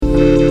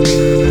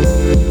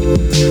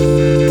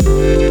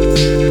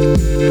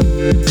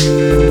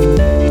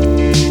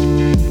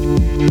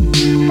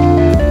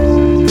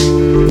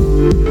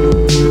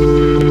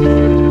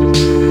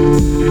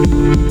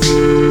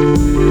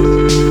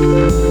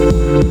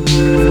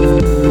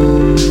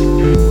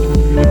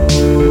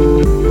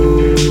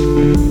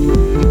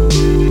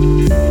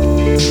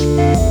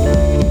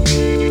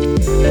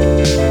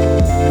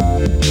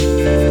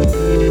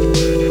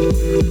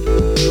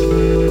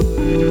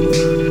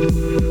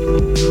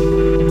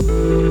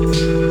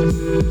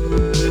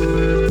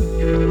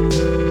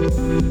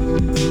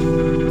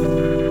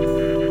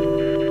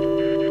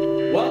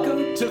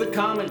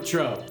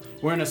TheComicTrope.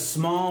 We're in a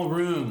small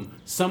room,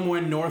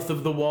 somewhere north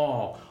of the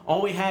wall.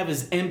 All we have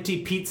is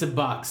empty pizza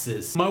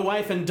boxes. My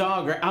wife and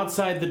dog are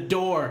outside the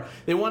door.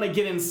 They want to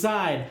get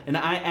inside, and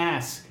I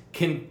ask,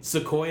 can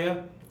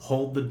Sequoia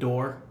hold the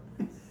door?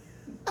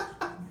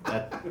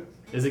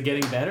 Is it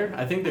getting better?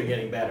 I think they're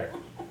getting better.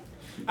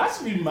 I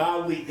should be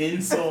mildly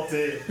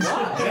insulted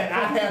that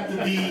I have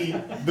to be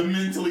the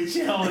mentally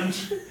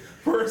challenged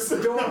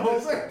person. Door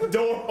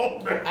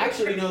holder.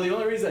 Actually, no, the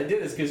only reason I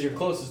did is because you're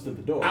closest to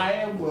the door. I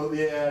am, well,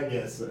 yeah, I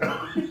guess so.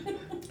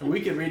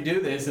 We could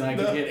redo this, and I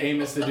could get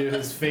Amos to do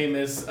his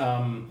famous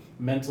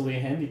mentally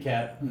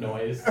handicapped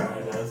noise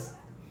that he does.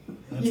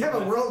 You have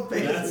a world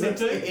famous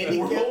mentally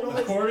handicapped noise?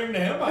 According to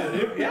him, I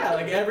do. Yeah,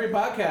 like every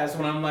podcast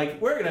when I'm like,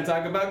 we're going to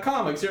talk about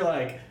comics, you're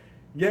like,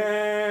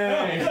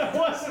 yay! That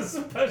wasn't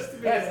supposed to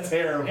be That's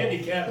terrible.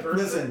 Handicapped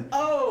person. Listen,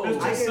 There's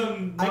just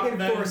I can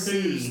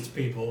foresee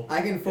people.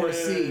 I can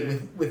foresee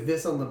with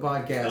this on the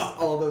podcast,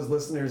 all those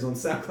listeners on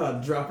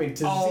SoundCloud dropping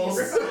to zero.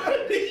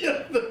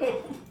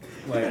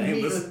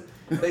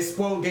 They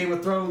spoiled Game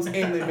of Thrones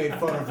and they made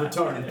fun of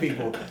retarded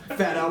people.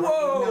 Fat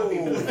Albert would not be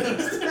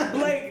pleased.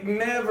 Blake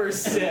never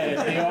said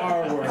the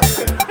R word.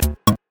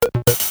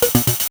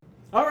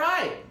 All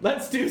right,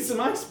 let's do some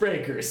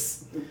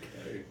icebreakers.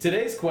 Okay.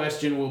 Today's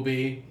question will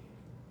be,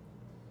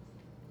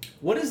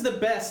 what is the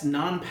best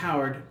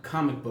non-powered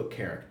comic book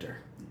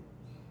character?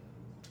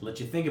 Let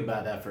you think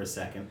about that for a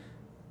second.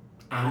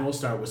 And we'll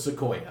start with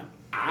Sequoia.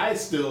 I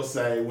still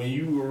say, when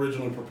you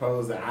originally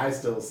proposed that, I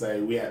still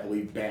say we have to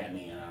leave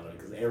Batman out of it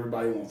because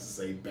everybody wants to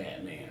say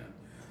Batman.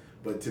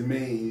 But to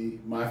me,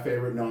 my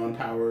favorite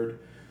non-powered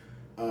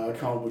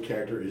comic book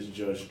character is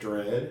Judge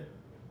Dredd.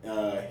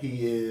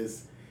 He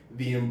is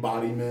the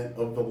embodiment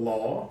of the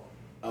law.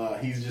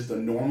 He's just a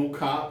normal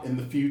cop in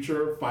the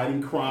future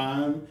fighting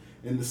crime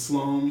in the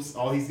slums.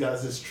 All he's got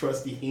is his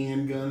trusty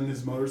handgun and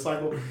his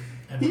motorcycle.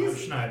 And Rob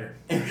Schneider.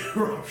 And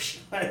Rob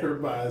Schneider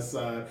by his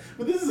side.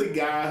 But this is a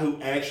guy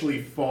who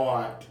actually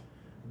fought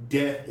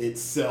death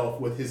itself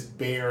with his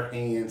bare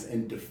hands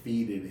and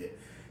defeated it.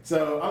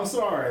 So I'm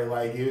sorry,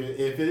 like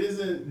if it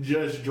isn't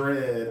Judge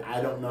Dredd,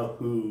 I don't know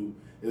who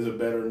is a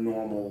better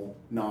normal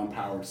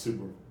non-powered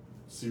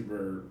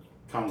super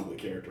comic book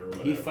character or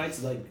whatever. He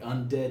fights like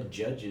undead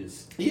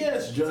judges.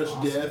 Yes, Judge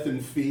awesome. Death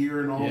and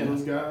Fear and all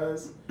those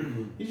guys.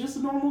 He's just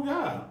a normal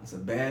guy. It's a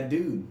bad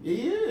dude.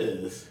 He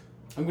is.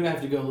 I'm going to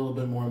have to go a little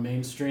bit more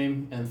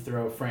mainstream and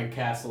throw Frank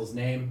Castle's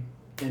name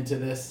into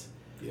this.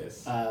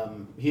 Yes.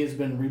 He has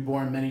been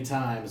reborn many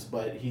times,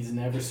 but he's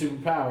never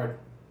superpowered.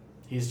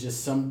 He's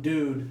just some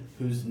dude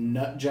who's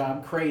nut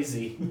job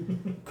crazy,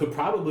 could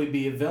probably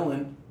be a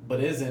villain, but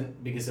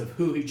isn't because of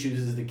who he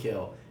chooses to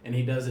kill. And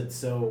he does it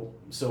so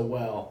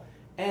well.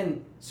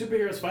 And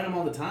superheroes fight him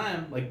all the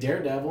time, like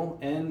Daredevil,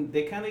 and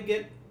they kind of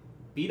get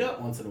beat up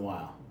once in a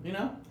while, you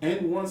know?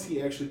 And once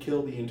he actually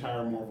killed the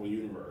entire Marvel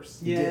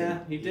Universe. He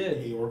did.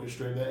 He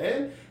orchestrated that.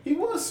 And he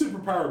was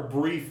superpowered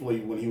briefly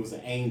when he was an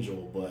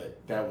angel,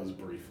 but that was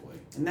briefly.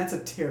 And that's a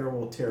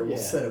terrible, terrible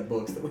set of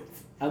books that we've...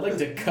 I'd like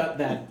to cut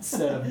that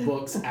set of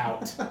books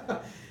out.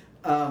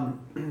 If I'm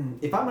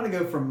going to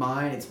go for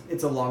mine,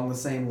 it's along the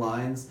same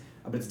lines,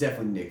 but it's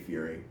definitely Nick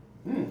Fury.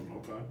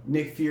 Okay.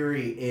 Nick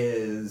Fury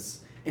is...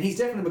 And he's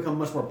definitely become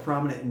much more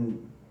prominent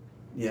in...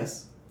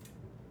 Yes?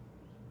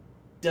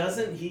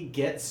 Doesn't he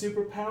get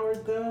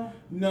superpowered, though?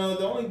 No,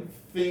 the only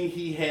thing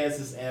he has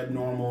is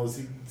abnormal is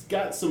he's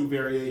got some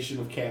variation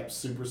of Cap's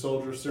super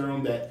soldier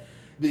serum, that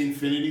the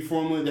infinity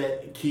formula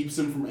that keeps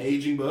him from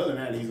aging, but other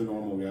than that, he's a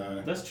normal guy.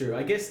 That's true.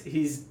 I guess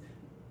his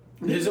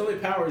only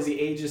power is he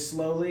ages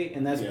slowly,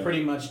 and that's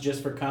pretty much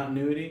just for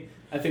continuity.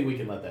 I think we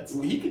can let that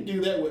slide. He could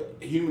do that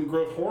with human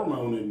growth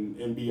hormone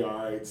and be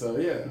alright, so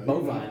yeah.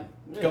 Bovine.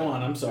 Yeah. Go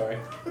on, I'm sorry.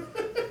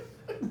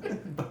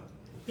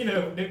 You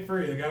know, Nick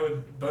Fury, the guy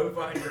with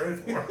bovine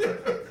growth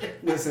hormone.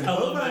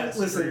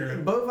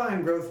 Listen,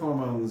 bovine growth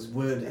hormones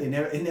would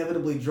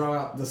inevitably draw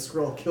out the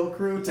Skrull kill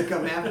crew to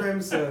come after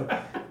him, so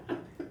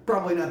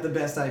probably not the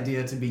best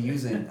idea to be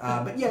using.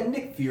 But yeah,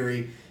 Nick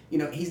Fury, you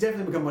know, he's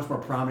definitely become much more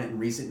prominent in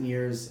recent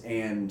years,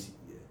 and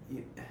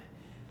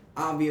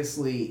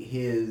obviously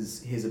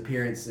his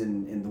appearance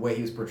and the way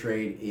he was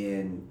portrayed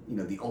in, you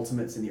know, the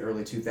Ultimates in the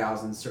early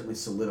 2000s certainly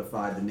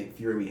solidified the Nick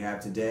Fury we have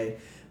today.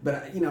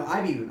 But you know,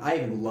 I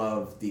even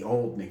love the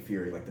old Nick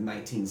Fury, like the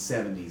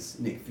 1970s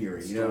Nick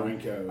Fury. You know,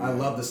 I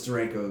love the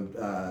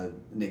Steranko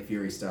Nick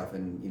Fury stuff,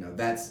 and you know,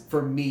 that's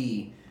for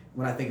me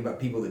when I think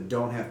about people that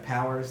don't have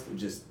powers, that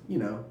just, you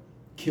know,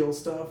 kill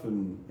stuff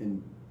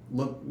and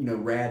look, you know,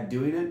 rad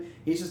doing it.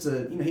 He's just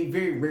he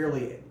very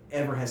rarely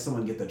ever has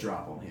someone get the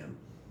drop on him.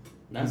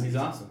 He's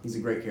awesome. He's a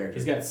great character.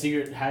 He's got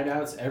secret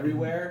hideouts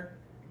everywhere.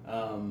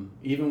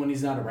 Even when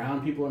he's not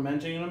around, people are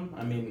mentioning him.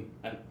 I mean,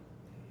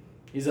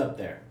 he's up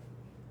there.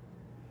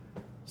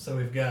 So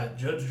we've got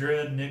Judge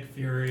Dredd, Nick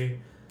Fury,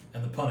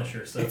 and the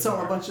Punisher. So it's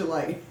all a bunch of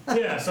like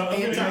so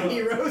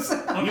anti-heroes.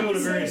 I'll go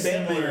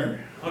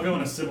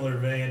in a similar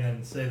vein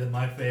and say that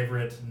my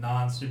favorite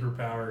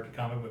non-superpowered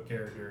comic book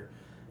character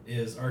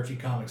is Archie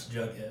Comics'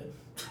 Jughead.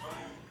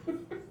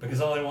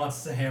 Because all he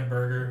wants is a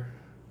hamburger,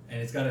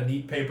 and he's got a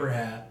neat paper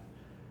hat,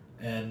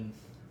 and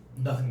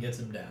nothing gets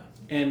him down.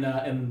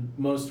 And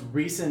most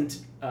recent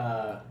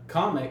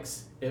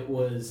comics, it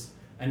was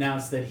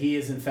announced that he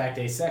is in fact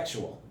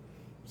asexual.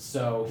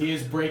 So he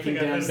is breaking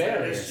down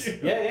barriers.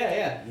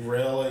 Yeah.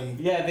 Really?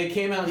 Yeah, they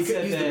came out and He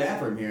said could use that. the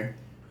bathroom here.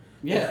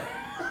 Yeah.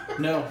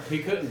 No, he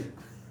couldn't.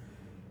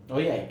 Oh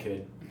yeah, he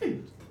could.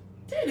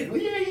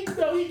 Technically, yeah, he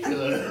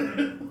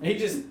could. He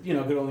just,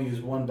 could only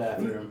use one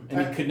bathroom,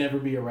 and he could never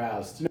be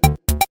aroused.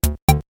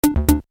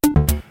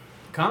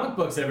 Comic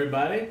books,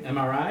 everybody. Am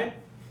I right?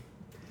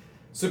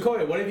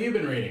 Sequoia, what have you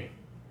been reading?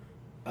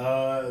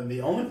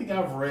 The only thing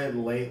I've read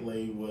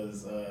lately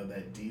was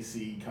that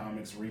DC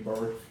Comics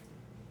Rebirth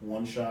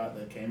one-shot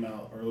that came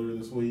out earlier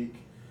this week.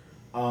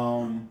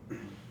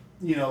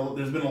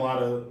 There's been a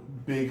lot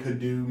of big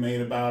hoodoo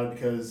made about it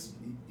because,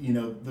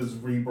 this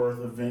Rebirth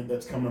event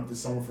that's coming up this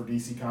summer for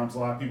DC Comics, a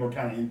lot of people are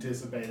kind of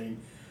anticipating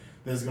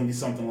there's going to be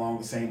something along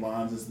the same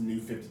lines as the New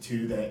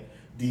 52, that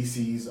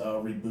DC's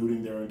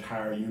rebooting their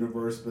entire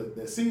universe, but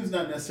that seems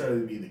not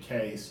necessarily to be the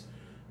case.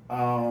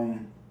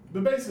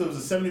 But basically, it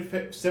was a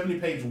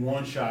 70-page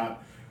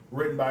one-shot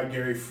written by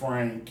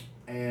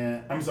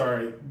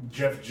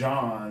Jeff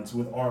Johns,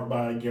 with art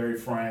by Gary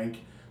Frank,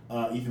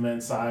 Ethan Van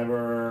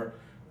Sciver,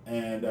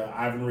 and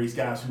Ivan Reis,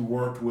 guys who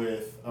worked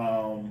with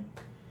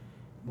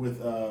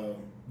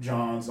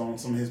Johns on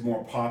some of his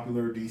more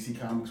popular DC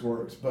Comics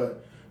works.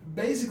 But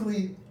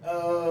basically,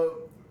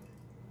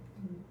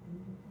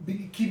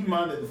 keep in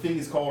mind that the thing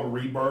is called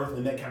Rebirth,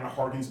 and that kind of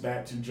harkens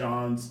back to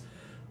Johns'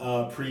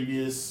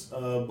 previous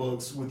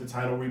books with the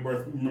title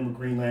Rebirth. Remember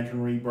Green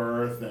Lantern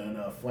Rebirth and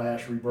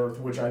Flash Rebirth,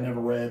 which I never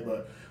read,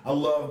 but I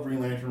love Green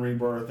Lantern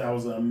Rebirth. That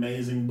was an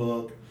amazing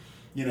book.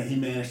 He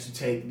managed to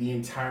take the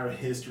entire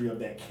history of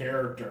that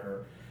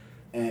character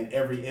and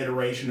every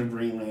iteration of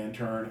Green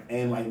Lantern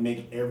and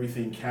make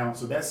everything count.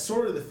 So that's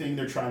sort of the thing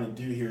they're trying to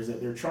do here, is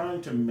that they're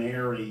trying to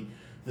marry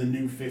the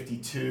New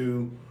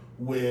 52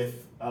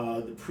 with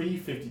the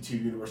pre-52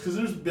 universe, because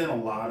there's been a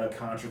lot of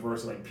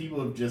controversy.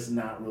 People have just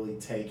not really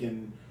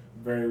taken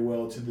very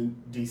well to the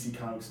DC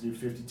Comics New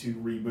 52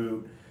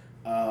 reboot.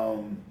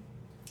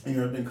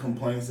 There have been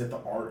complaints that the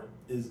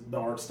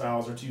art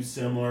styles are too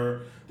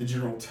similar, the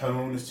general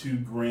tone is too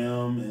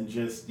grim, and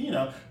just kind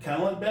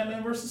of like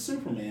Batman versus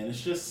Superman.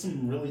 It's just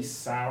some really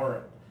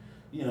sour,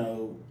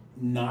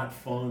 not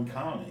fun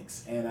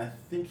comics, and I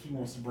think he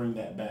wants to bring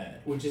that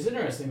back. Which is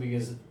interesting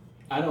because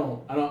I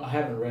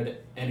haven't read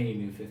any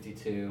New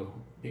 52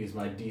 because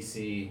my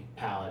DC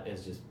palette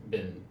has just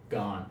been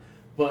gone.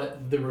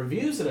 But the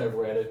reviews that I've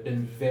read have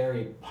been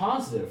very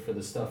positive for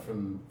the stuff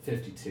from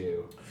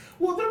 52.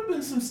 Well, there have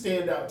been some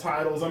standout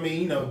titles.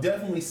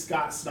 Definitely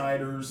Scott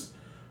Snyder's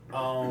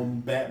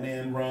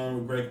Batman run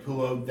with Greg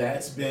Capullo.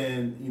 That's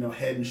been,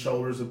 head and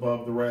shoulders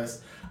above the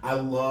rest. I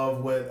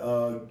love what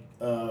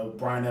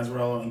Brian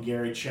Azzarello and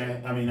Gary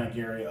Chang,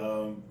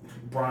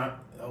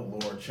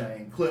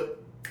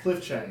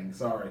 Cliff Chang,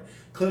 sorry.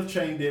 Cliff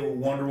Chang did with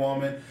Wonder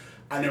Woman.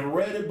 I never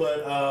read it,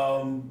 but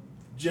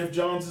Jeff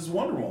Johns'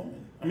 Wonder Woman.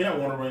 Not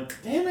Wonder Woman.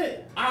 Damn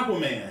it,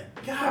 Aquaman.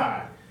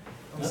 God,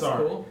 I'm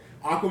sorry. Cool.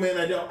 Aquaman,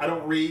 I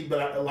don't read,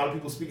 but a lot of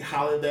people speak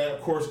highly of that.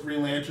 Of course,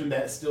 Green Lantern,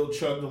 that still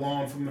chugged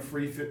along from the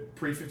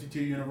pre-52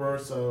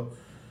 universe. So,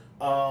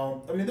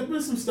 there've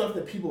been some stuff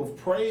that people have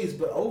praised,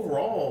 but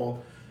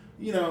overall,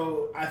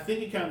 I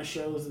think it kind of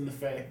shows in the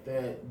fact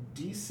that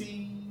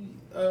DC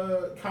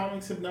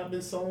comics have not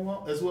been selling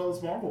well as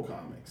Marvel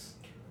comics.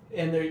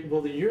 And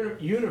the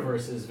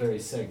universe is very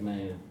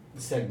segmented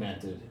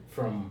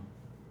from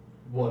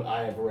what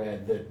I have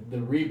read. That the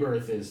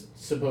Rebirth is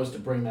supposed to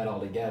bring that all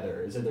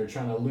together. Is that they're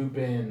trying to loop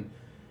in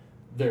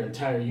their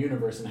entire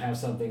universe and have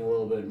something a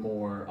little bit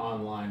more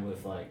online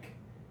with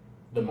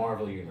the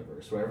Marvel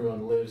universe, where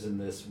everyone lives in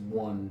this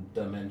one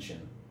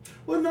dimension.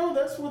 Well, no,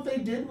 that's what they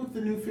did with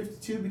the New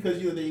 52,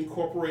 because they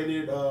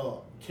incorporated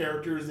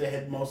characters that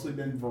had mostly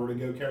been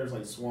Vertigo characters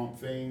like Swamp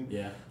Thing,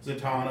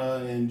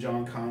 Zatanna, and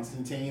John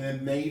Constantine,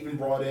 and they even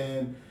brought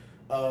in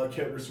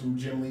characters from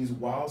Jim Lee's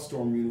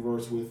Wildstorm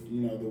universe with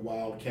the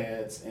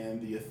Wildcats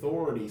and the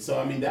Authority.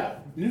 So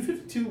that New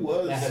 52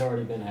 was that had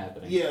already been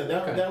happening. Yeah,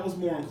 that was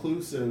more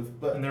inclusive.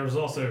 But and there was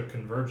also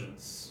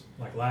Convergence.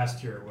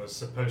 Last year was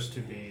supposed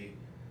to be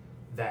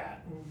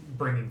that,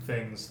 bringing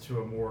things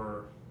to a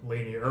more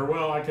linear,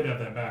 I could have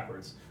that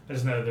backwards. I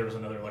just know that there was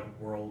another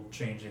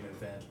world-changing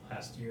event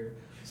last year,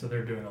 so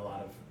they're doing a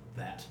lot of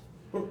that.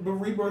 But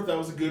Rebirth, that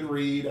was a good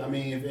read.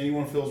 If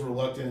anyone feels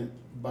reluctant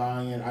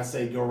buying it, I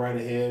say go right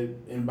ahead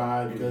and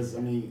buy it, because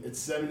it's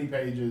 70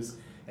 pages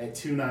at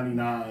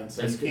 $2.99,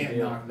 so you can't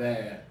knock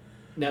that.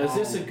 Now, is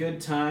this a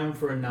good time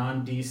for a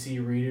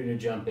non-DC reader to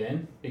jump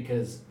in?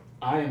 Because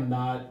I am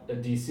not a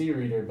DC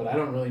reader, but I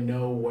don't really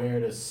know where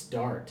to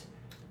start.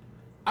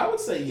 I would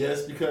say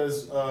yes,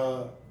 because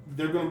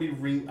they're going to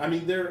be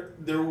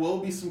there will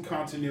be some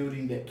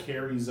continuity that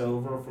carries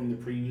over from the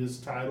previous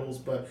titles,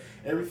 but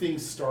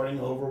everything's starting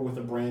over with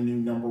a brand new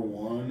number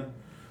one.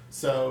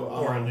 So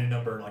or a new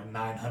number like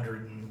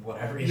 900 and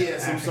whatever.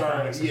 Yes, I'm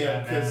sorry. Yeah,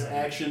 because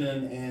Batman. Action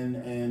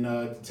and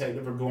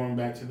Detective are going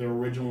back to their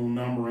original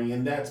numbering,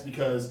 and that's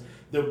because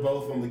they're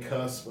both on the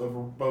cusp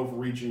of both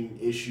reaching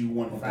issue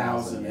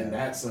 1,000, and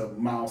that's a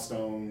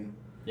milestone.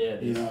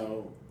 Yeah, you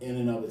know, in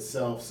and of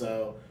itself.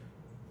 So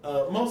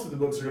most of the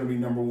books are going to be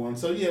number one.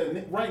 So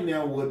yeah, right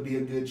now would be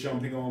a good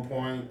jumping on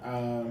point.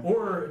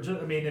 Or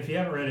I mean, if you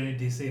haven't read any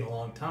DC in a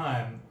long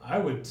time, I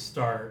would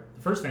start.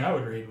 The first thing I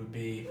would read would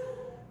be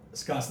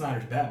Scott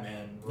Snyder's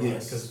Batman run,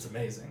 because it's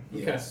amazing.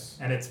 Yes.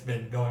 And it's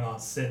been going on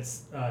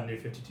since New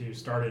 52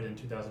 started in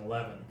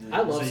 2011.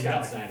 I love so you Scott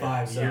got Snyder.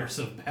 5 years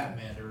of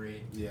Batman to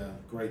read. Yeah,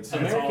 great. So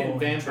it's American all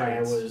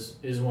Vampire traits.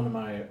 is one of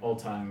my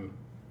all-time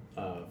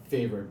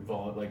favorite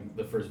like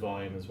the first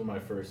volume is one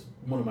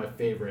of my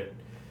favorite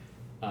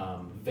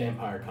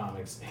vampire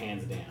comics,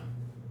 hands down.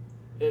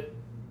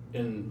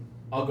 And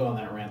I'll go on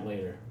that rant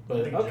later.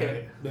 But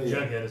okay.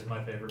 Jughead is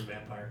my favorite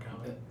vampire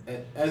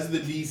comic. As the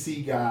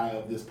DC guy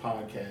of this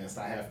podcast,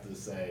 I have to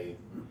say,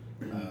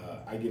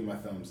 I give my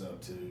thumbs up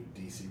to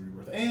DC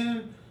Rebirth.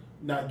 And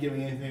not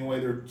giving anything away,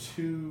 there are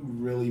two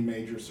really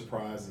major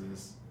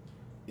surprises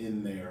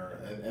in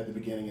there at the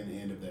beginning and the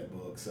end of that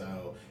book.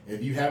 So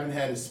if you haven't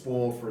had it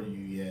spoiled for you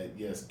yet,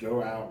 yes,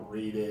 go out,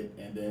 read it,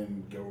 and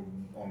then go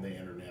on the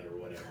internet or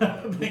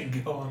whatever.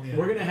 Then go on the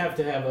We're gonna have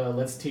a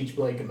Let's Teach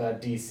Blake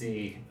About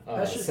DC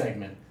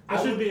segment.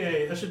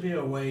 That should be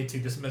a way to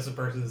dismiss a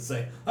person and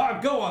say,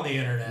 go on the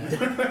internet.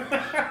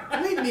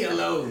 Leave me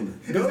alone.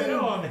 Go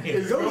on the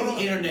internet. Go on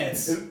the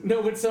internet.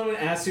 No, when someone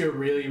asks you a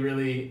really,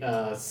 really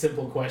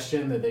simple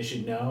question that they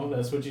should know,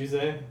 that's what you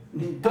say?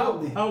 Go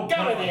Go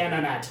to the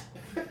internet.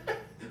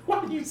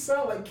 Why do you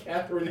sound like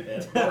Catherine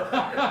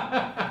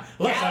Hepburn?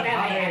 Listen,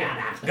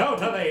 honey, go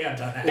to the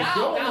internet.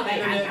 Go on the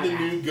internet,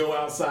 then you go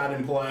outside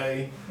and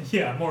play.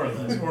 Yeah, more or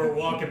less. Or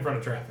walk in front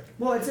of traffic.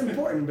 Well, it's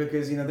important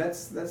because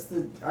that's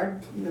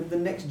the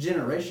next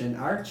generation.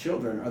 Our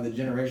children are the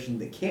generation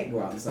that can't go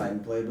outside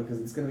and play because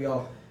it's going to be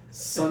all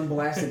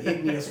sun-blasted,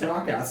 igneous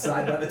rock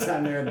outside by the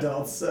time they're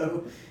adults.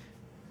 So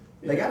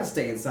they got to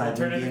stay inside.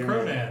 Turn into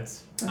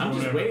Cronans. I'm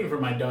just waiting for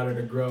my daughter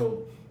to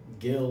grow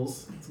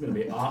gills. It's going to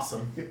be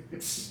awesome.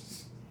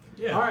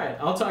 Yeah. All right,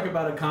 I'll talk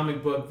about a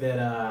comic book that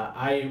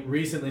I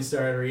recently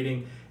started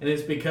reading, and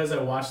it's because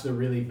I watched the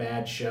really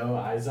bad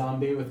show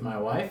iZombie with my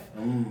wife.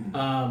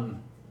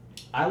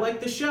 I like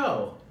the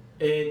show.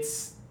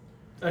 It's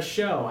a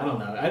show. I don't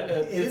know.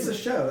 It is a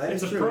show. That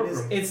is it's a true.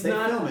 program. It's they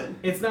not. film it.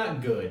 It's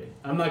not good.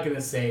 I'm not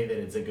gonna say that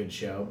it's a good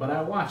show, but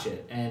I watch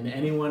it. And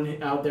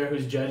anyone out there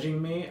who's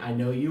judging me, I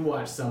know you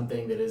watch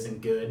something that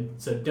isn't good,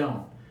 so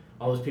don't.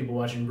 All those people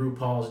watching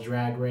RuPaul's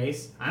Drag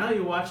Race, I know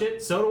you watch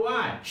it. So do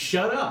I.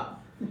 Shut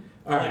up.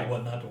 All right.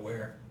 What not to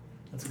wear.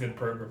 That's a good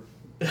program.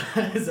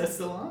 Is that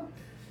still on?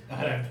 I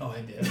have no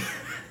idea.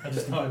 I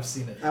just know I've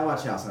seen it. I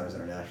watch House Hunters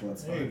International.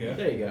 That's There fine. you go.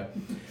 There you go.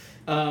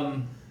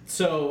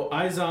 So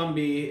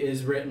iZombie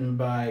is written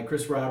by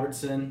Chris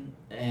Robertson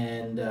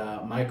and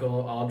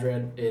Michael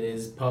Aldred. It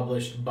is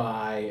published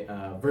by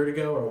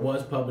Vertigo, or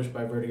was published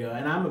by Vertigo,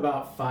 and I'm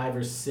about 5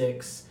 or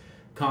 6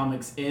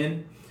 comics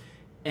in,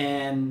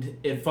 and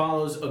it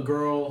follows a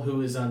girl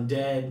who is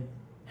undead,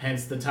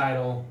 hence the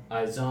title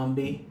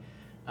iZombie.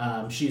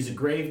 She's a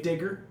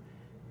gravedigger,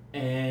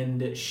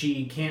 and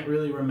she can't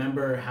really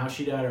remember how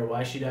she died or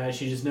why she died.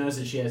 She just knows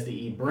that she has to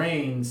eat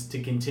brains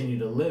to continue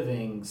to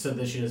living so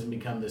that she doesn't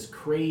become this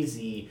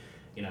crazy,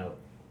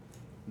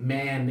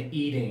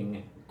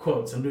 man-eating,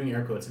 quotes, I'm doing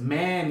air quotes,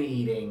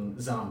 man-eating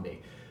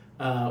zombie.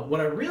 What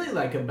I really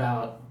like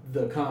about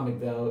the comic,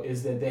 though,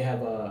 is that they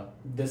have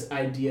this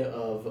idea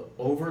of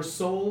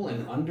oversoul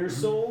and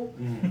undersoul,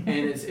 and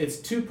it's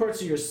 2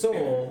 parts of your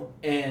soul,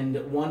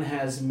 and one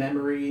has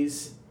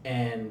memories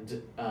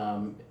and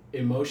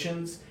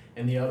emotions,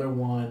 and the other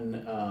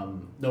one,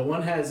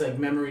 one has like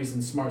memories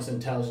and smarts and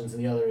intelligence,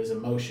 and the other is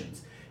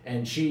emotions.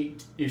 And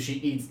if she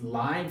eats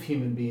live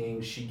human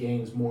beings, she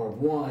gains more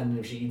of one, and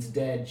if she eats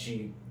dead,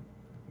 she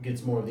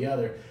gets more of the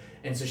other.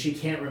 And so she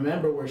can't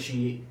remember where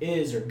she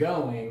is or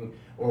going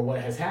or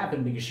what has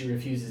happened because she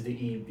refuses to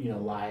eat,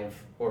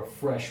 live or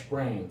fresh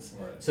brains.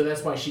 Right. So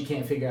that's why she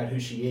can't figure out who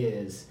she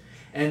is.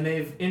 And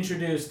they've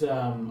introduced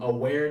a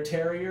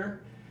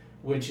were-terrier,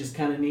 which is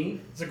kind of neat.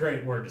 It's a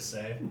great word to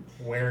say.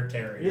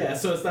 Were-terrier. Yeah,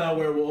 so it's not a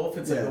werewolf,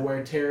 it's like a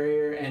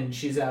were-terrier, and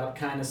she's out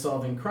kind of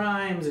solving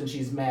crimes, and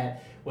she's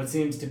met what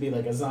seems to be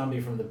like a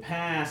zombie from the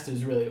past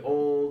who's really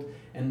old,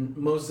 and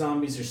most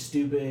zombies are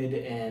stupid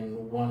and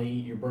want to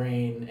eat your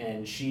brain,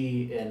 and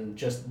she and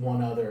just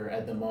one other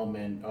at the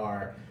moment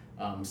are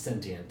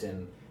sentient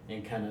and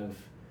kind of...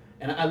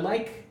 And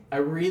I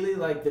really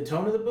like the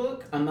tone of the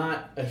book. I'm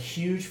not a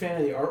huge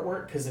fan of the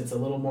artwork because it's a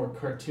little more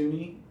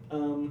cartoony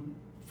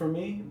for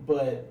me,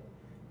 but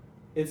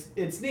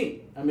it's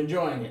neat. I'm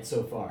enjoying it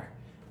so far.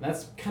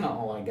 That's kind of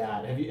all I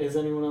got. Has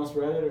anyone else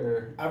read it,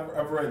 or?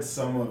 I've read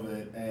some of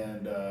it,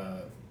 and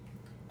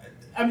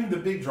the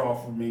big draw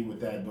for me with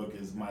that book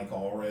is Mike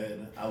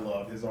Allred. I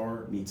love his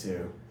art. Me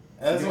too.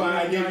 That's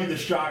why I gave you the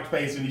shocked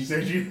face when you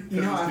said you.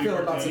 You know how I feel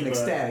about some but-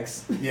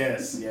 ecstatics.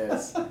 Yes,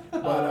 yes.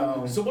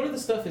 But So what other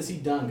stuff has he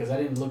done? Because I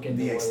didn't look into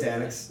The what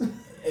it is. ecstatics.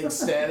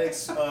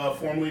 Ecstatics,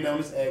 formerly known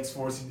as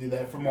X-Force, he did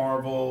that for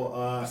Marvel.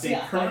 I See,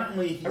 think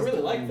currently he's I really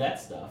doing like that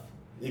stuff.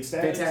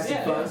 Ecstatics. Fantastic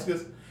Yeah, Fun. That's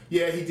good.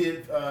 Yeah, he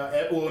did.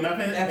 Not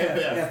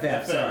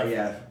FF. Sorry,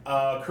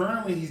 yeah.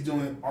 Currently, he's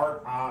doing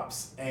Art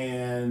Ops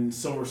and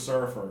Silver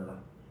Surfer.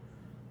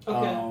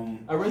 Okay.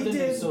 I read he the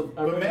did, news, so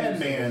I But read the news,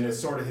 Madman so- is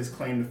sort of his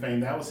claim to fame.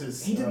 That was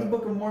his. He did the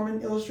Book of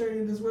Mormon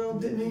illustrated as well,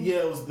 didn't he? Yeah,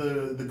 it was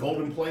the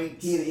Golden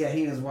Plates. He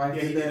and his wife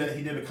Yeah, did that.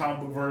 he did a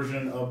comic book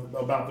version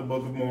about the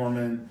Book of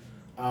Mormon.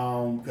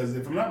 Because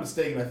if I'm not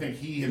mistaken, I think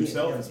he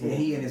himself is Mormon.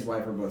 He and his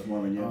wife are both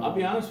Mormon, yeah. I'll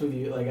be honest with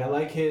you, like I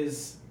like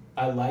his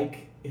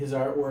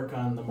artwork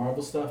on the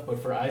Marvel stuff,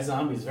 but for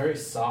iZombie, it's very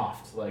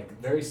soft, like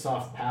very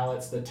soft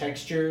palettes. The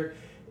texture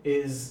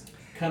is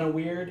kind of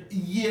weird.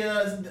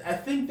 Yeah, I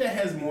think that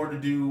has more to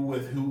do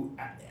with who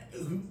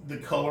the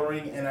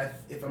coloring, and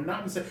if I'm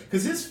not mistaken,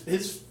 because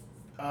his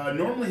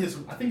normally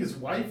I think his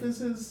wife is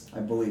his. I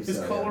believe His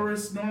so.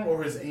 colorist,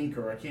 or his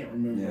inker, I can't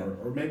remember,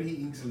 Yeah. or maybe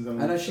he inks his own.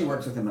 Yeah. I know she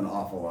works with him an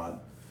awful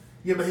lot.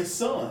 Yeah, but his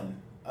son,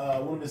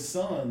 one of his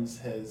sons,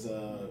 has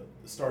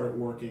started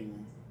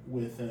working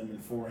with him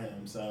and for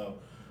him. So,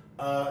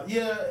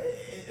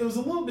 it was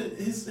a little bit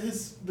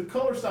the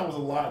color style was a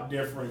lot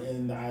different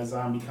in the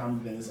iZombie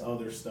comic than his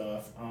other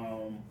stuff.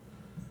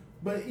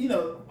 But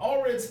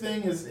Allred's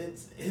thing is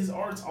his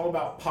art's all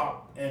about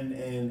pop and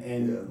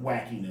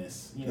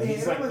wackiness.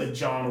 He's like the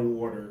John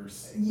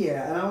Waters.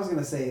 Yeah, and I was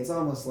gonna say it's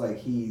almost like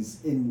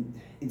he's in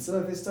some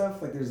of his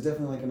stuff. Like there's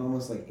definitely like an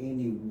almost like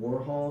Andy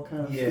Warhol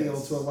kind of feel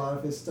to a lot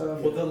of his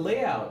stuff. Well, the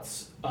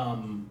layouts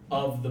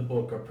of the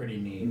book are pretty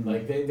neat. Mm-hmm.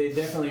 Like they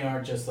definitely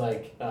aren't just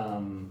like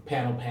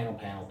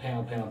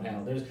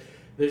panel.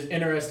 There's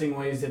interesting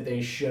ways that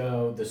they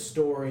show the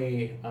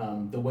story.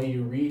 The way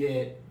you read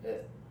it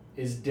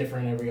is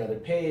different every other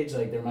page.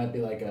 Like there might be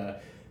like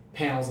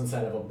panels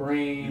inside of a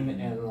brain,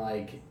 and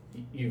like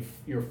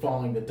you're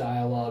following the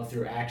dialogue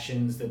through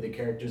actions that the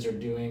characters are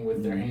doing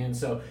with their hands.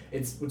 So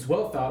it's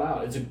well thought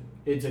out.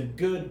 It's a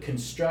good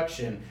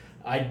construction.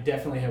 I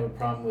definitely have a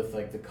problem with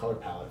like the color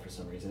palette for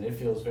some reason. It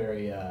feels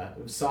very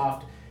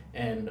soft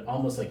and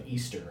almost like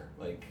Easter,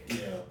 like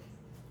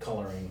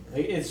coloring.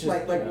 Like, it's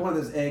just like one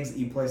of those eggs that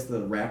you place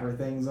the wrapper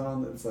things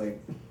on. That's like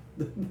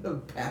the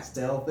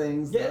pastel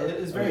things. Yeah,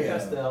 it's very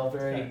pastel,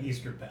 very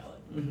Easter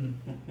palette.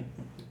 Mm-hmm.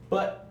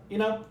 But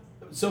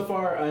so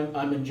far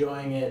I'm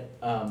enjoying it.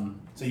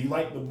 So you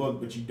like the book,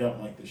 but you don't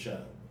like the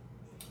show.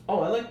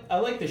 Oh, I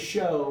like the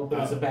show, but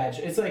it's a bad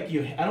show. It's like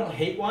I don't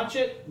hate watch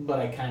it, but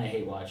I kind of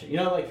hate watch it.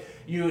 Like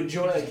you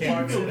enjoy like You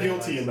parts feel of it.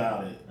 guilty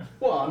about it.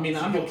 Well, I mean,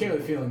 I'm okay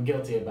with feeling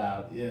guilty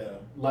about Yeah.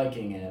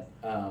 liking it.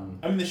 I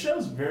mean, the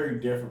show's very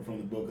different from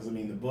the book because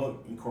the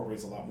book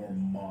incorporates a lot more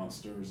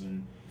monsters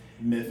and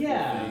mythical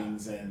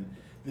things, and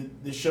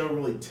the show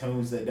really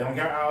tones that down.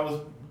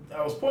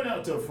 I was pointing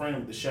out to a friend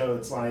with the show.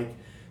 It's like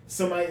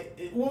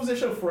what was that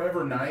show,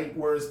 Forever Night,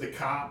 where it's the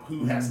cop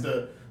who has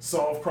to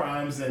solve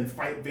crimes and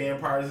fight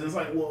vampires. And it's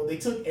like, well, they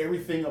took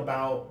everything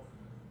about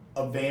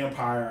a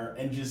vampire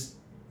and just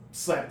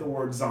slapped the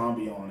word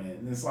zombie on it,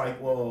 and it's like,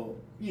 well,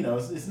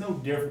 it's no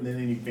different than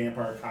any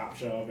vampire cop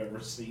show I've ever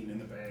seen in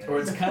the past. Or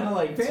it's kind of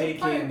like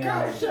taking.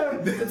 Vampire Cop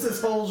show. It's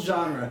this whole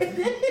genre.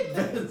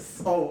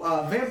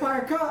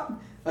 Vampire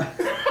Cop.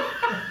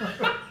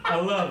 I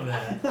love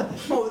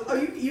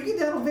that. You get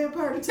down on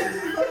Vampire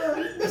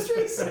Detective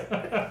mysteries.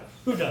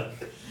 Who done?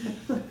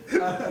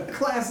 A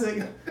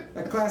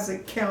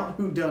classic Count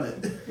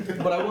Whodunit.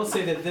 But I will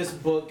say that this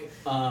book,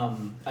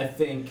 I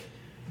think,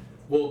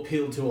 will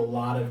appeal to a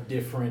lot of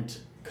different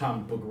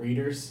comic book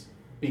readers,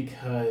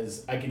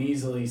 because I can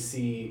easily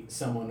see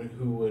someone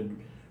who would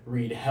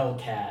read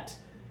Hellcat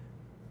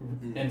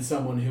and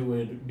someone who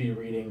would be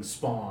reading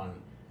Spawn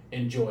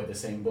enjoy the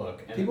same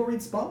book. And, People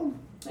read Spawn?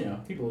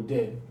 People who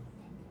did.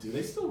 Do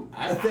they still?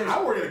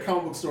 I work at a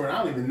comic book store, and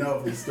I don't even know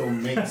if they still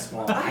make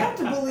Spawn. I have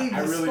to believe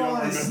that really Spawn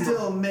don't is remember.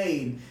 still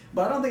made,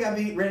 but I don't think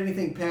I've read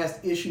anything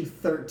past issue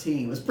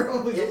 13. It was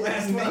probably the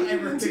last one I Maybe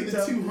ever into picked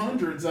the up.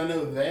 200s, I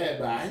know that,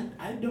 but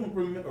I don't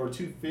remember, or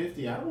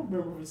 250. I don't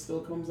remember if it still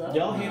comes out.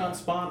 Y'all hate on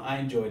Spawn? I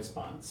enjoyed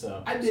Spawn,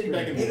 so. I did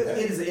back in the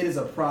day. It is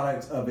a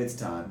product of its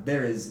time.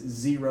 There is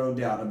zero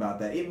doubt about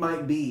that. It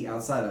might be,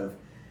 outside of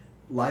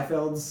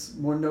Liefeld's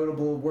more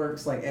notable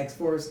works like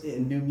X-Force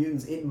and New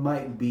Mutants, it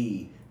might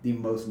be the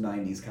most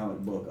 90s comic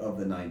book of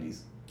the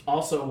 90s.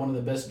 Also, one of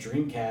the best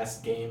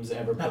Dreamcast games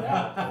ever put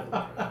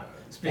out.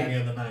 Speaking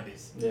of the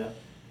 90s. Yeah.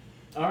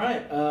 All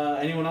right.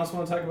 Anyone else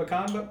want to talk about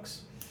comic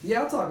books?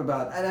 Yeah, I'll talk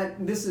about, and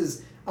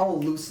I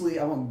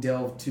won't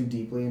delve too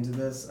deeply into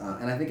this,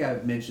 and I think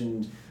I've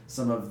mentioned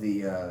some of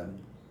the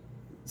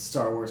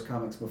Star Wars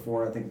comics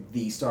before. I think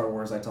the Star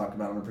Wars I talked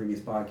about on a previous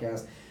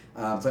podcast.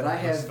 But I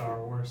have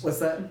Star Wars. What's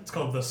that? It's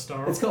called the Star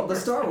Wars. It's called the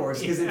Star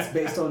Wars because it's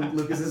based on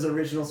Lucas's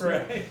original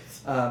script,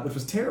 Right. which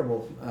was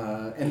terrible,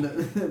 and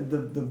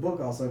the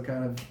book also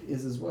kind of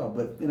is as well,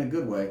 but in a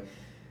good way.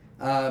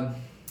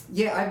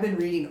 Yeah, I've been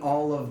reading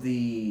all of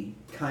the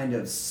kind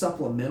of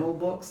supplemental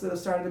books that have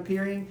started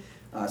appearing.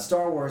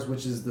 Star Wars,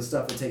 which is the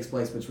stuff that takes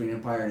place between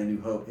Empire and A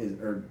New Hope,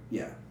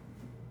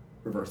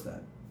 reverse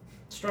that.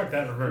 Strike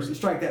that, reverse it.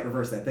 Strike that,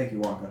 reverse that. Thank you,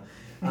 Wonka.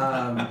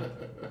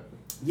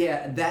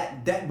 Yeah,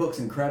 that book's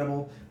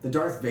incredible. The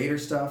Darth Vader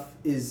stuff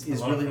is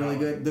really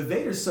good. The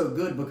Vader's so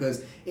good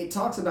because it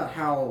talks about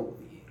how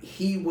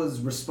he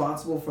was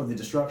responsible for the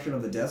destruction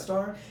of the Death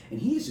Star,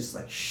 and he's just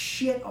like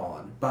shit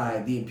on by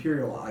the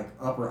Imperial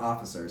upper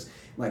officers.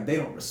 Like, they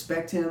don't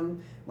respect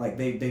him. Like,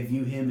 they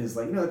view him as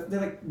like,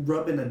 they're like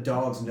rubbing a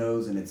dog's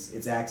nose and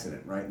it's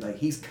accident, right? Like,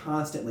 he's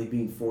constantly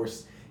being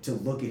forced to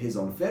look at his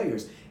own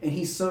failures, and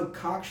he's so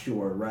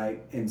cocksure,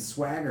 right, and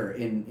swagger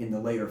in the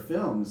later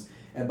films.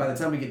 And by the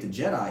time we get to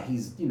Jedi,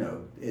 he's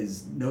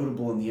as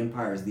notable in the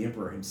Empire as the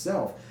Emperor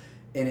himself.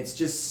 And it's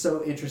just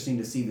so interesting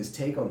to see this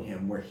take on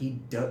him, where he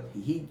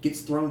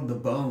gets thrown the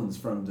bones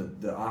from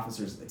the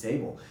officers at the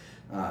table,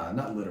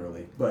 not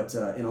literally, but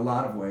in a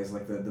lot of ways,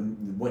 like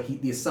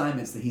the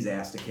assignments that he's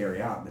asked to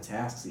carry out, and the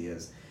tasks he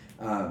is.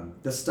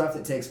 The stuff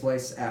that takes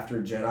place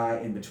after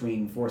Jedi in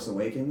between Force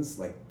Awakens,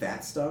 like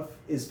that stuff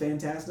is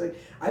fantastic.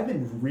 I've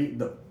been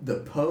the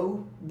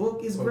Poe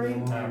book is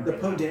great. The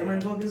Poe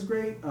Dameron book is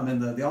great. And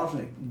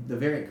the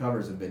variant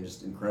covers have been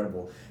just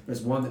incredible.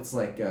 There's one that's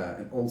like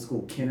an old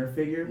school Kenner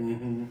figure,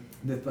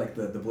 with like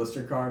the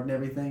blister card and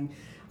everything.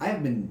 I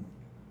have been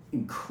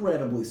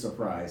incredibly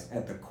surprised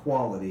at the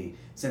quality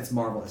since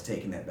Marvel has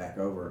taken that back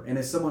over. And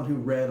as someone who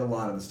read a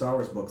lot of the Star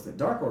Wars books that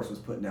Dark Horse was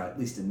putting out, at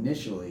least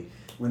initially,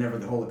 whenever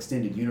the whole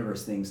extended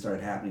universe thing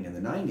started happening in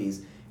the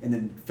 90s, and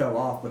then fell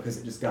off because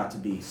it just got to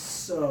be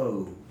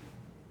so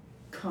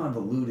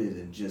convoluted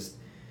and just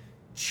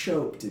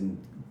choked and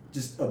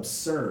just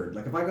absurd.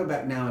 Like, if I go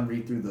back now and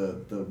read through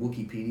the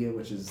Wikipedia,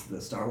 which is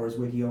the Star Wars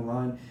wiki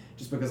online,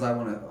 just because I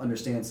want to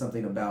understand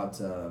something about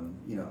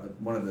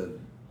one of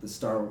the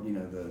Star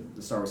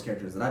Wars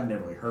characters that I've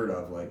never really heard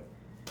of, like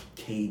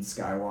Cade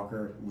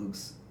Skywalker,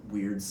 Luke's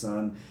weird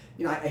son.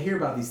 I hear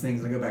about these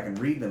things and I go back and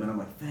read them, and I'm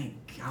like, thank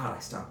God I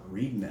stopped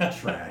reading that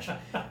trash.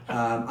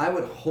 I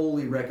would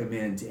wholly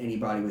recommend to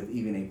anybody with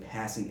even a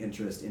passing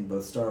interest in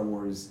both Star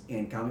Wars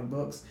and comic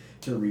books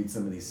to read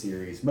some of these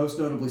series. Most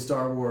notably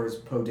Star Wars,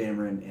 Poe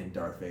Dameron, and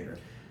Darth Vader.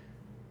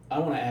 I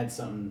want to add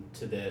something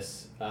to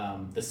this.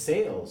 The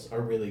sales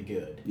are really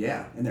good.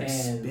 Yeah, and they're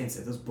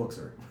expensive. Those books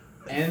are...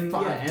 And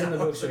the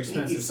books are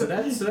expensive, so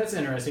that's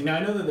interesting. Now,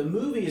 I know that the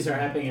movies are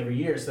happening every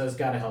year, so that's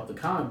got to help the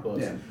comic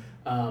books. Yeah.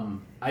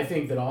 I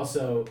think that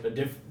also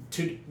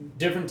two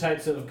different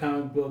types of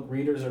comic book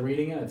readers are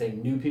reading it. I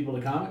think new people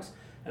to comics,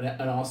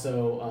 and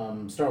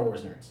also Star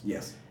Wars nerds.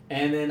 Yes.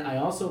 And then I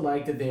also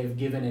like that they've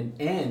given an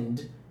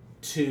end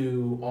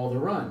to all the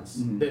runs.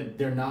 Mm-hmm. That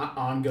they're not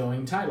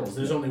ongoing titles.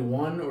 There's only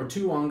one or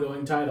two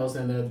ongoing titles,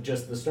 and they're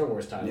just the Star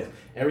Wars titles. Yeah.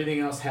 Everything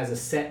else has a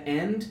set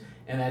end,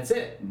 and that's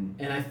it.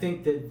 Mm-hmm. And I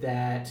think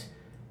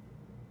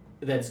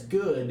that's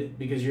good,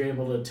 because you're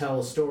able to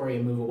tell a story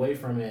and move away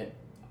from it.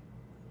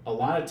 A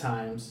lot of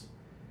times,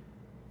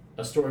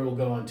 a story will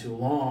go on too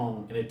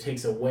long, and it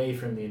takes away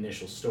from the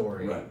initial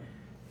story. Right.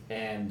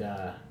 And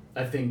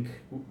I think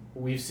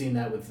we've seen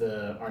that with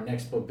our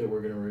next book that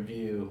we're going to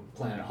review,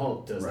 Planet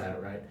Hulk does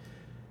that, right?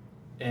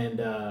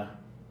 And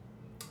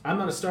I'm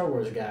not a Star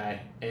Wars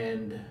guy,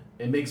 and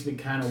it makes me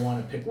kind of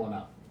want to pick one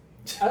up.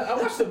 I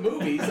watch the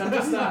movies, I'm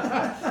just not...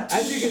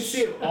 As you can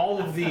see, of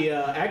all of the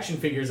action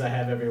figures I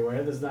have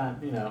everywhere, there's not,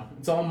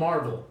 it's all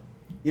Marvel.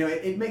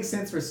 It makes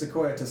sense for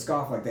Sequoia to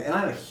scoff like that. And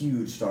I'm a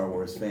huge Star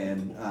Wars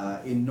fan,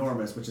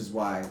 enormous, which is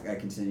why I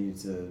continue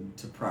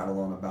to prattle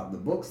on about the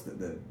books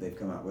that they've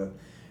come out with.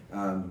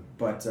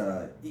 But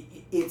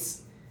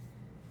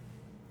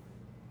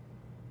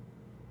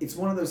it's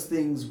one of those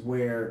things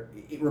where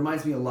it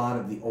reminds me a lot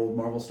of the old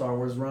Marvel Star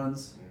Wars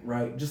runs,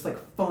 right? Just like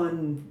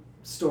fun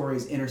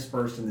stories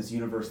interspersed in this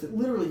universe that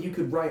literally you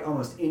could write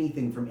almost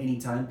anything from any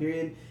time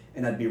period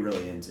and I'd be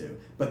really into.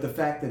 But the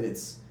fact that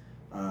it's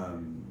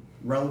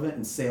relevant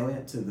and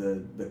salient to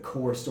the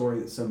core story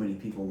that so many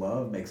people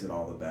love makes it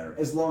all the better,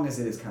 as long as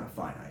it is kind of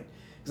finite.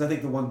 Because I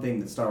think the one thing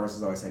that Star Wars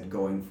has always had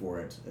going for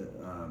it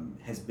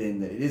has been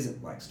that it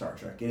isn't like Star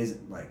Trek. It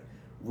isn't like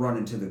run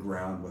into the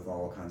ground with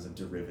all kinds of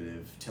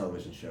derivative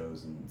television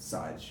shows and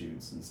side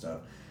shoots and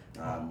stuff.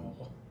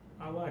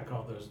 I like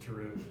all those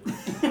derivatives.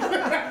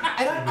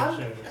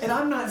 and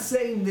I'm not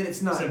saying that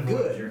it's not good.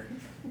 Voyager.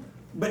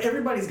 But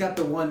everybody's got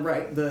the one,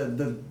 right,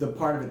 the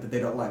part of it that they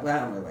don't like. Well,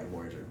 I don't really like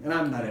Voyager. And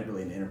I'm not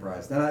really into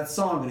Enterprise. Now, that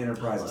song in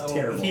Enterprise is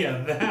terrible.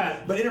 Yeah,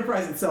 that. But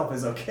Enterprise itself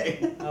is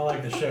okay. I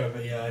like the show,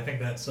 but yeah, I think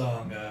that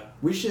song...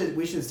 We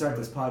should start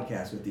this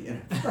podcast with the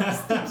Enterprise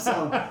theme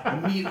song.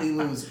 Immediately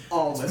lose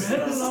all listeners.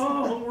 It's been a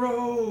long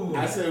road.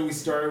 I said we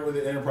started with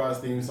the Enterprise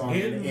theme song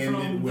and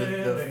ended with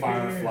the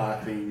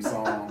Firefly theme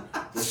song,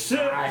 which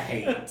I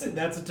hate.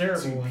 That's a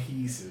terrible two one.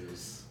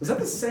 pieces. Was that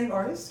the same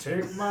artist?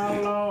 Take my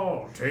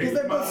law, take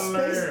they're my both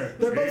space- land,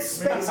 they're both take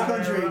space me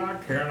country. where I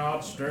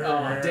cannot stay.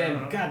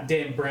 Oh,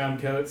 goddamn brown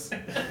coats.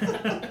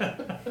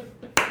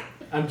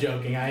 I'm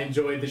joking. I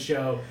enjoyed the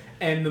show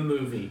and the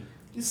movie.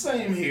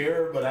 Same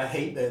here, but I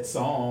hate that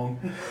song.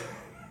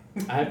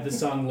 I have the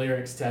song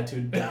lyrics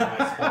tattooed down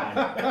my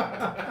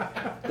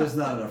spine. There's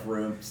not enough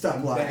room.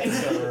 Stop lying.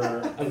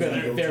 I've got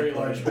a very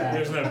large back.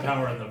 There's no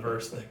power in the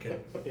verse that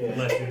could Yeah.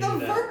 let you do The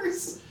that.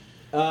 verse.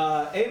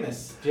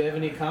 Amos, do you have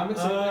any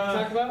comics that you like to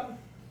talk about?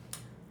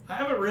 I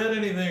haven't read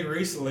anything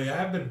recently. I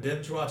have been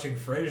binge watching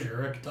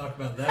Frasier. I could talk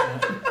about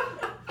that.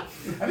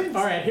 I think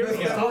All right, here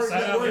we That go.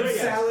 word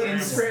salad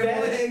and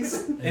scrambled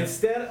eggs.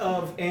 Instead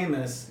of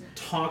Amos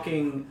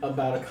talking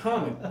about a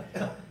comic,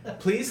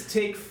 please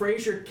take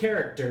Frasier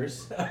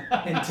characters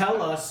and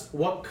tell us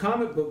what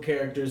comic book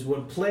characters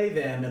would play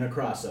them in a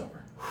crossover.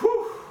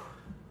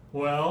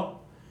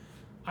 Well,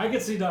 I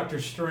could see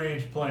Doctor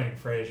Strange playing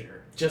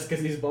Frasier. Just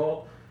because he's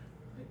bald?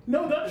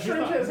 No, Doctor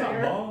Strange has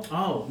hair. bald.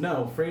 Oh,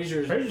 no,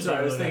 Frasier's Frasier's sorry, I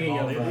not was really thinking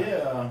that of... bald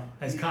Yeah.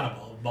 He's kind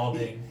of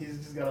balding. He's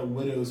just got a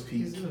widow's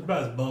He's peak.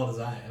 about as bald as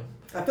I am.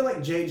 I feel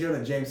like J.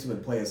 Jonah Jameson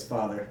would play his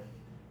father.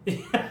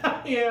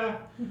 Yeah.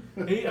 I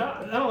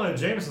don't know.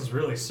 Jameson's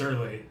really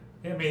surly.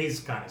 I mean, he's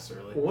kind of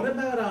surly. What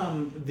about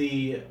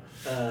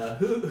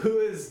who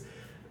is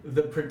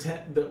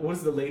what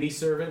is the lady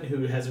servant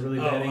who has a really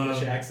bad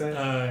English accent?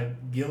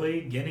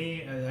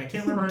 Guinea. I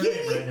can't remember her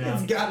name right now.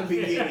 It's gotta be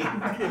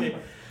Giddy.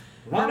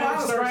 One name more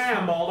starts-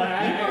 scrambled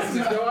eggs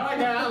going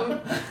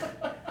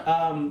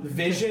down.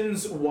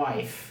 Vision's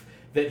wife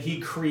that he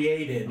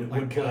created Oh my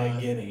would play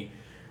God. Guinea.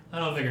 I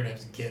don't think her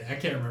name's Guinea. I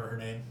can't remember her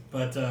name,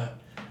 but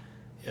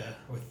yeah,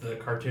 with the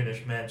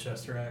cartoonish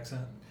Manchester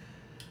accent.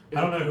 I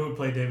don't know who would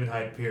play David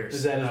Hyde Pierce.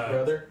 Is that his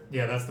brother?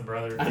 Yeah, that's the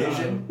brother.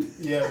 Vision.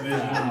 Yeah, Vision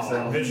Wow.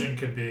 himself. Vision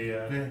could be.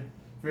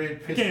 Very I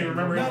can't even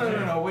remember his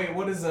name. No. Wait,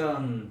 what is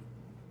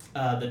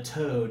the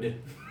Toad?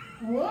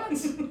 What?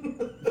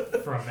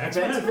 From That's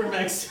X-Men. from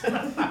X.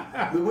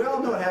 We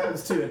all know what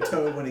happens to a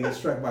toad when he gets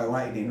struck by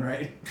lightning,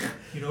 right?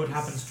 You know what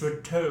happens to a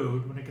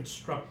toad when it gets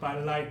struck by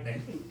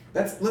lightning?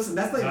 That's not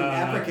even an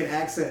African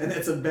accent, and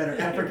it's a better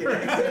African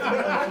accent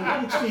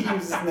than she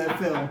uses in that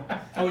film.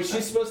 Oh, is she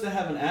supposed to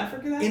have an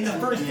African accent? In the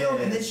first film,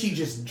 and then she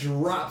just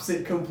drops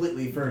it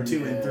completely for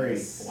 2 and 3.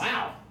 Yes.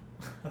 Wow.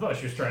 I thought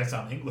she was trying to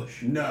sound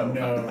English. No.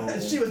 No.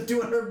 She was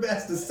doing her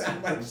best to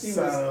sound like she was.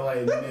 Sounded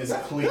like Miss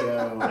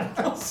Cleo.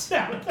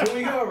 Can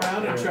we go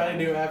around and try to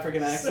do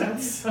African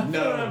accents?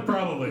 No.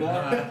 Probably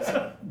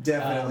not.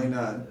 Definitely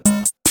not.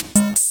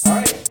 All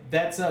right,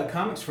 that's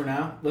comics for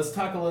now. Let's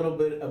talk a little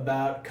bit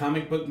about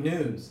comic book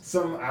news.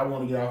 Something I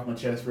want to get off my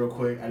chest real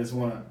quick. I just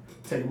want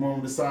to take a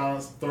moment of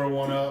silence, throw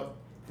one up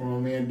for my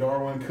man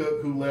Darwin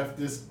Cook, who left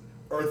this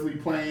earthly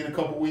plane a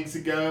couple weeks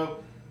ago.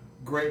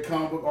 Great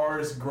comic book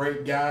artist,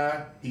 great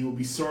guy. He will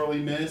be sorely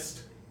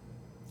missed.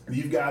 If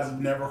you guys have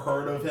never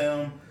heard of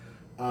him,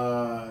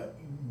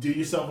 do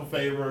yourself a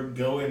favor,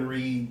 go and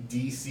read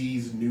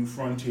DC's New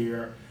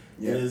Frontier.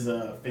 Yeah. It is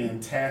a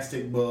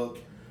fantastic book.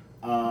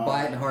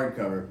 Buy it in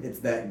hardcover. It's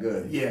that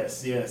good.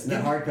 Yes. And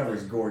that hardcover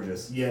is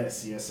gorgeous.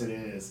 Yes, it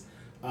is.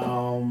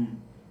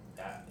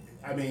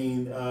 I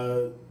mean,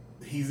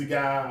 he's a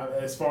guy,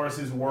 as far as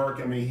his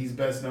work, I mean, he's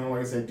best known,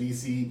 like I said,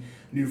 DC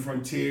New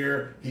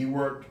Frontier. He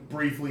worked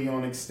briefly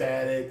on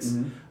Ecstatics.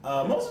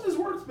 Mm-hmm. Most of his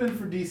work's been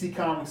for DC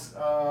Comics.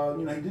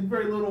 He did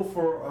very little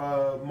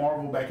for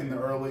Marvel back in the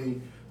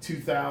early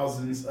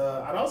 2000s.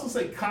 I'd also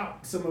say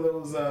cop some of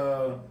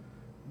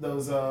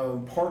those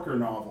Parker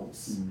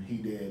novels he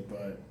did,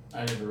 but...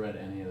 I never read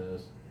any of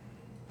those.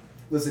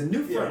 Listen,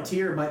 New Yeah.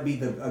 Frontier might be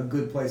a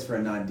good place for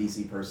a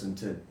non-DC person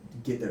to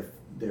get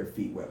their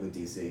feet wet with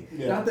DC.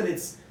 Yeah. Not that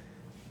it's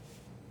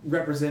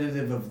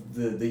representative of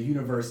the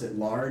universe at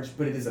large,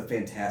 but it is a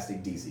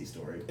fantastic DC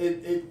story.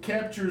 It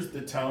captures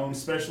the tone,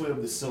 especially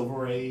of the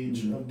Silver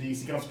Age of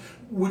DC Comics,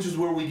 which is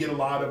where we get a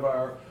lot of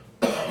our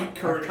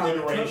current comic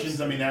iterations. tropes.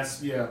 I mean,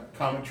 that's,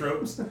 comic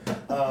tropes.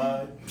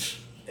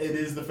 It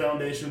is the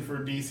foundation for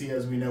DC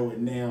as we know it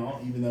now,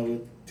 even though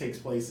it takes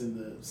place in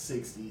the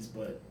 60s,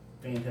 but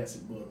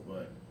fantastic book.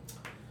 But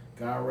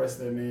God rest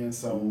that man's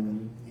soul.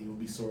 He will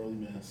be sorely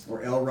missed.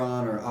 Or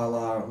Elron or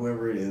Allah or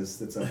whoever it is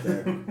that's up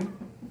there.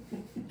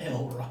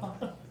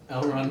 Elron.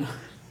 L.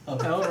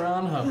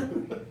 Ron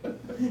Hubbard.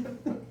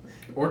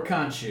 Or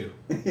Khonshu.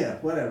 Yeah,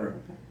 whatever.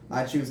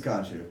 I choose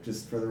Khonshu,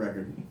 just for the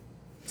record.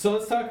 So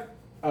let's talk,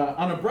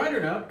 on a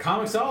brighter note,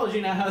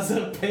 Comixology now has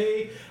a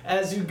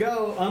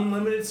pay-as-you-go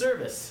unlimited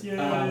service. You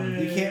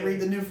can't read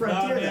the New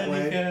Frontier that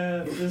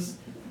way. Just,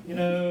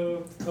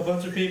 a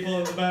bunch of people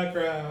in the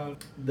background.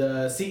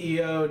 The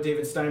CEO,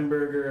 David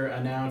Steinberger,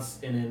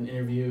 announced in an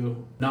interview,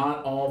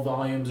 not all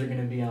volumes are going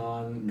to be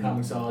on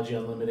Comixology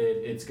Unlimited.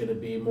 It's going to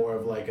be more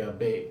of like a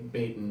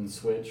bait and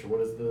switch, or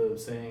what is the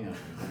saying?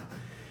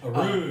 A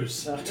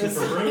ruse. It's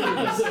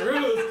a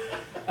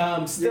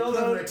ruse. Still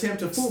clever no attempt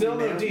to fool Still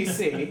me, no man.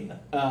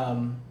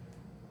 DC.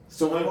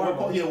 So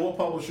Marvel. what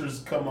publishers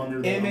come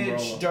under the Image,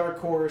 umbrella? Dark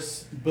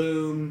Horse,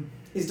 Boom.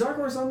 Is Dark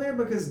Horse on there?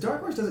 Because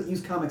Dark Horse doesn't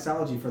use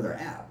Comixology for their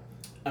app.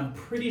 I'm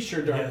pretty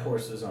sure Dark Yeah.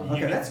 Horse is on.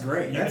 Okay, that's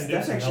great. You That's can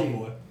do some actually-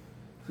 Hellboy.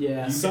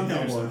 Yeah, You some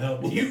can do some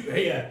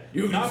Hellboy.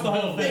 You not the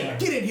whole thing.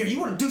 Get in here. You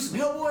want to do some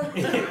Hellboy?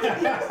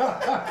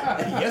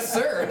 Yes,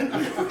 sir.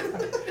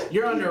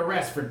 You're under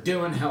arrest for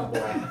doing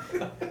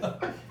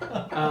Hellboy.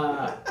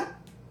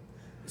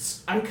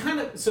 I'm kind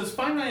of so it's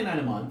 $5.99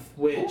 a month,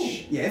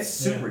 which Yeah, it's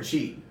super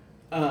cheap.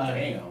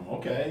 Damn.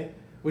 Okay.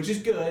 which is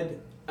good.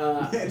 They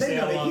know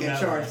they can't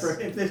charge for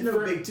if there's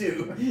no big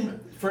two.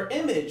 For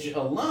Image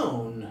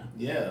alone,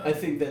 Yeah. I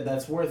think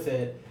that's worth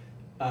it.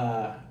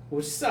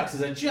 Which sucks,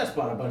 is I just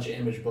bought a bunch of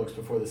Image books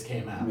before this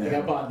came out. Like Yeah.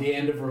 I bought The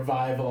End of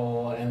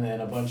Revival and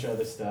then a bunch of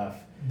other stuff.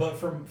 But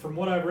from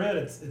what I've read,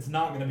 it's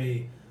not going to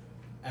be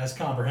as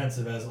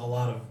comprehensive as a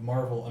lot of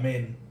Marvel. I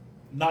mean,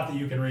 not that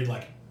you can read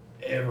like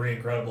every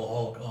Incredible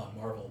Hulk on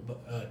Marvel,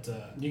 but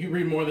You can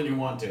read more than you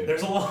want to.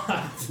 there's a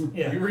lot.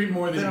 Yeah. You read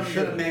more than you That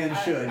should. a man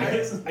should. I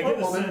get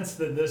the woman. sense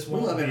that this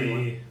won't love be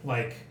everyone.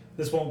 like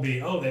this won't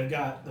be. Oh, they've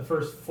got the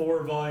first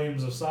 4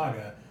 volumes of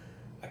Saga.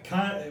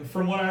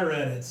 From what I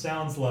read, it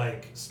sounds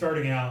like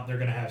starting out they're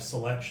going to have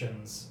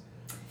selections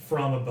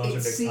from a bunch It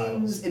of big seems,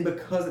 titles. and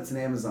because it's an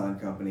Amazon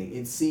company,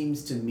 it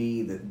seems to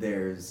me that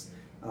there's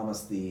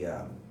almost the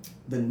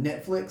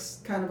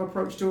Netflix kind of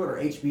approach to it, or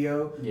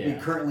HBO. Yeah. We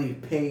currently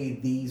pay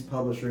these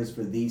publishers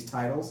for these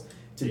titles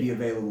to be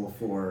available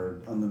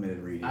for unlimited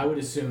reading. I would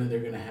assume that they're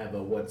going to have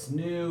a what's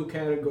new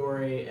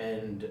category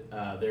and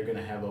they're going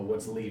to have a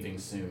what's leaving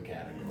soon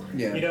category.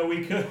 Yeah. You know,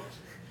 we could.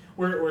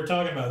 We're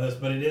talking about this,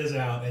 but it is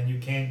out, and you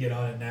can get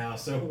on it now.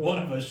 So one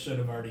of us should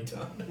have already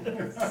done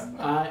it.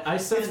 I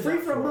signed It's free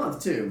up for a it.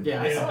 month too.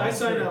 Yeah, Yeah, I that's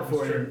signed true, up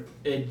for that's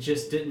it. It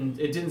just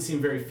didn't seem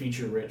very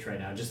feature rich right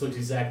now. It just looked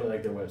exactly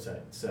like their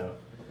website. So,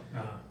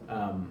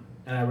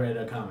 and I read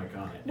a comic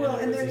on it. Well,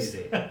 and and it was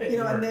there's easy. you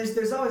know, and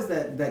there's always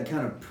that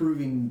kind of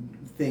proving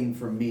thing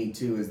for me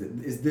too.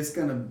 Is this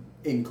going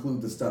to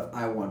include the stuff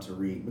I want to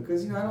read?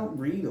 Because I don't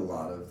read a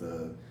lot of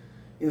the.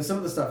 Some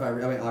of the stuff I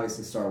read, I mean,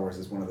 obviously Star Wars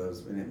is one of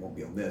those, and it won't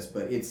be on this,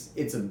 but it's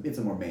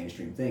a more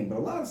mainstream thing. But a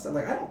lot of stuff,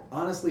 like I don't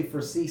honestly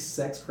foresee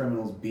Sex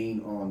Criminals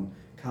being on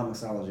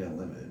Comixology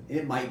Unlimited.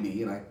 It might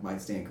be, and I might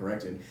stand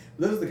corrected.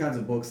 But those are the kinds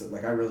of books that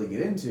I really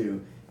get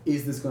into.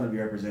 Is this going to be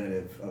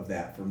representative of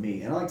that for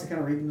me? And I like to kind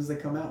of read them as they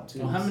come out too.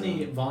 Well, how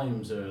many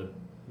volumes are?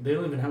 They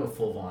don't even have a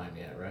full volume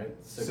yet, right?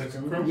 Six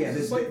Criminals? Criminals? Yeah,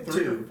 It's there's like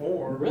 3 or two.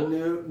 4. Really?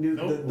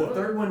 No, the what?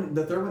 third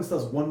one still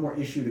has one more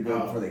issue to go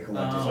before they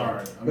collect it.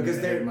 Sorry. I'm Because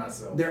getting ahead of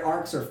myself. their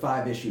arcs are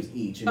 5 issues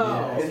each, and,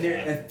 Oh, and they're,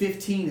 okay. and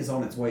 15 is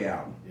on its way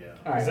out. Yeah.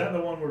 All right. Is that the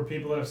one where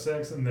people have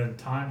sex and then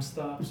time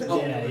stops? Oh,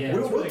 yeah, yeah.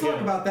 We'll, it's we'll really talk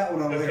good. about that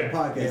one on a later Okay.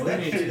 podcast. Yeah, we that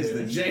need shit to. is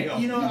the jam.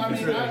 I It's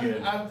mean, really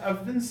good.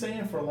 I've been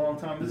saying for a long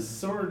time, this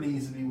sort of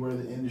needs to be where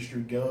the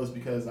industry goes,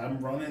 because I'm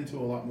running into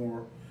a lot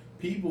more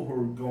people who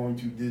are going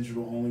to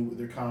digital only with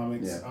their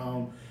comics.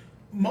 Yeah.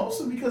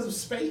 Mostly because of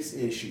space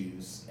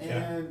issues.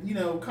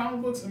 And,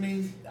 comic books, I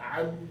mean,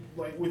 I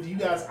like with you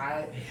guys,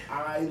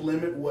 I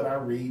limit what I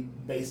read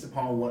based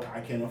upon what I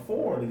can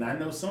afford. And I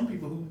know some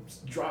people who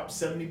drop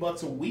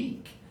 $70 a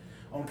week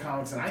on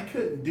comics, and I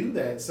couldn't do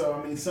that. So,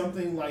 I mean,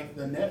 something like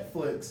the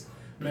Netflix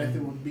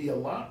method would be a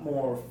lot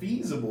more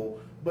feasible.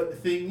 But the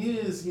thing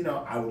is,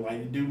 I would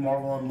like to do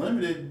Marvel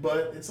Unlimited,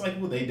 but it's like,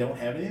 well, they don't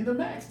have any of the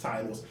Max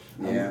titles.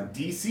 Yeah.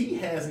 DC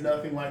has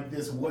nothing like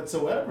this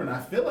whatsoever, and I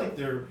feel like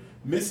they're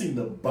missing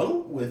the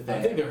boat with that.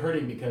 I think they're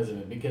hurting because of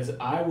it. Because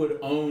I would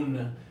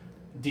own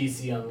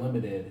DC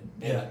Unlimited,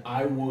 and Yeah.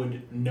 I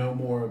would know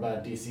more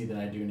about DC than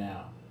I do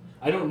now.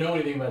 I don't know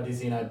anything about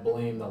DC, and I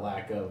blame the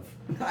lack of.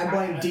 I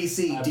blame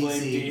DC. I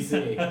blame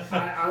DC.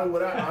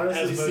 What I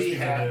honestly As most see people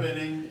do.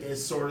 happening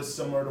is sort of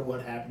similar to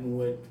what happened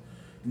with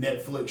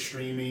Netflix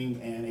streaming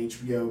and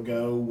HBO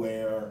Go,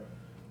 where,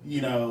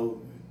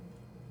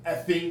 I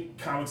think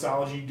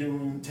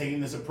Comixology taking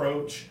this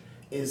approach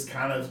is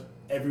kind of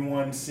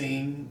everyone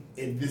seeing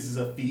if this is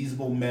a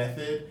feasible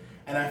method.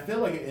 And I feel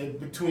like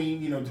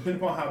between, depending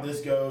upon how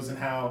this goes and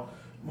how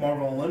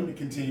Marvel Unlimited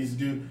continues to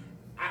do,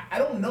 I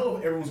don't know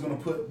if everyone's going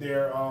to put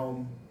their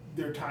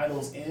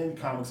titles in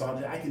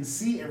Comixology. I can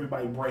see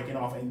everybody breaking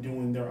off and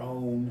doing their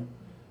own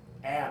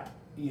app,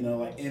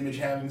 like Image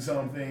having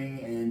something,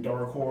 and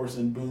Dark Horse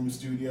and Boom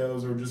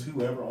Studios, or just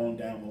whoever on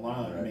down the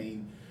line. Right. I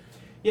mean,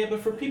 Yeah, but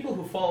for people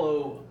who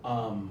follow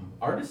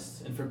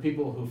artists and for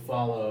people who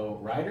follow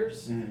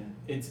writers,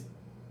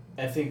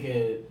 I think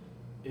it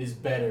is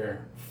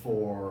better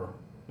for.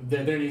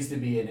 There needs to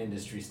be an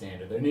industry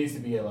standard. There needs to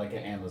be an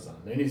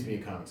Amazon. There needs to be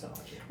a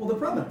Comixology. Well, the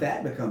problem with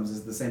that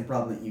is the same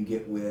problem that you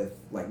get with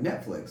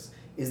Netflix.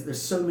 Is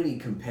there's so many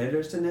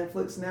competitors to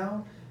Netflix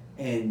now,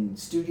 and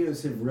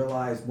studios have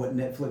realized what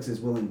Netflix is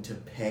willing to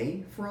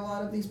pay for a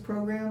lot of these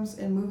programs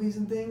and movies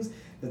and things,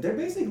 that they're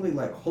basically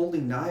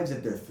holding knives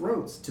at their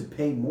throats to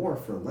pay more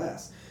for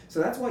less. So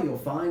that's why you'll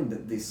find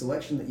that the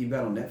selection that you've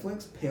got on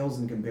Netflix pales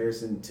in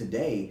comparison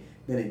today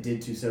than it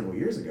did to several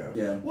years ago.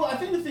 Yeah. well, I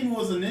think the thing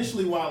was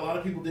initially why a lot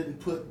of people didn't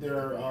put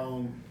their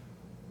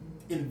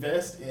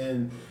invest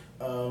in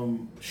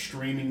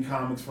streaming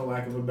comics, for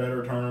lack of a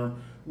better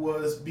term,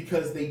 was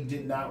because they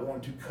did not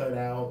want to cut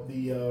out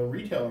the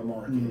retailer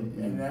market,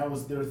 and that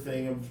was their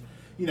thing of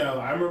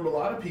I remember a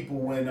lot of people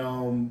when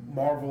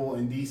Marvel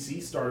and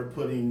DC started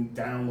putting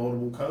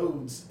downloadable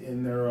codes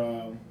in their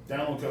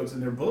download codes in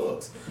their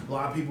books. A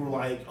lot of people were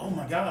like, "Oh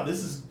my God,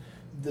 this is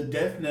the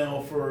death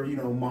knell for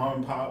mom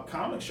and pop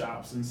comic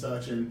shops and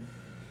such." And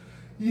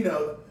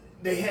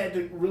they had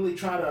to really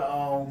try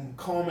to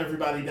calm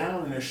everybody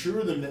down and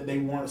assure them that they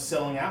weren't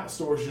selling out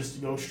stores just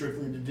to go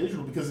strictly to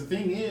digital. Because the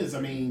thing is,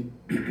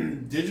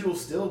 digital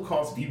still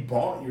costs, if you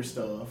bought your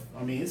stuff,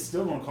 it's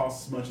still going to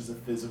cost as much as a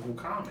physical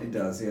comic. It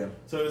does, yeah.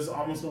 So there's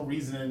almost no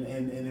reason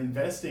in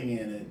investing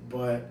in it.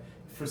 But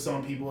for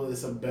some people,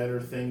 it's a better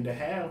thing to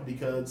have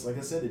because, like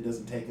I said, it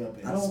doesn't take up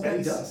any space. I don't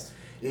think it does.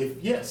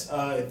 If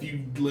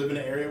you live in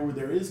an area where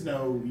there is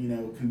no,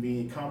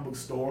 convenient comic book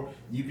store,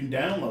 you can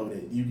download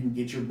it. You can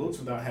get your books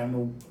without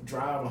having to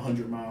drive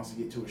 100 miles to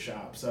get to a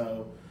shop.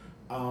 So,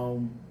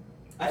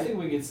 I think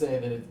we could say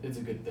that it's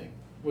a good thing.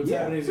 What's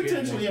happening is a good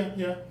potentially, thing.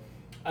 yeah.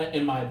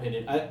 In my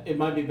opinion, it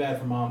might be bad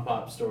for mom and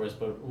pop stores,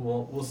 but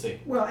we'll see.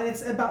 Well, and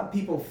it's about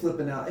people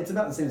flipping out. It's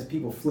about the same as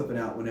people flipping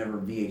out whenever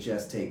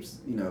VHS tapes,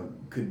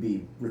 could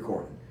be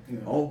recorded. Yeah.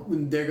 Oh,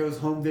 there goes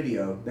home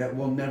video. That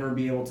will never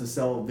be able to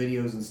sell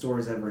videos in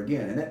stores ever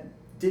again. And that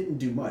didn't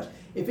do much.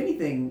 If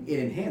anything, it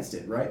enhanced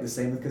it, right? The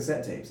same with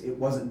cassette tapes. It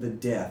wasn't the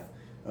death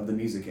of the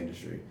music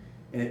industry.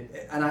 And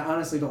I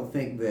honestly don't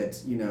think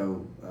that,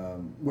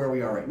 where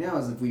we are right now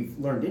is if we've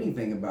learned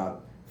anything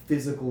about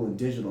physical and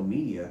digital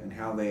media and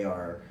how they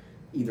are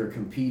either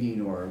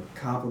competing or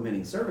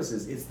complementing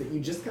services, it's that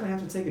you just kind of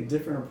have to take a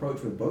different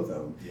approach with both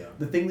of them. Yeah.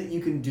 The thing that you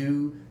can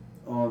do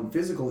on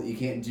physical that you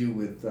can't do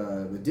with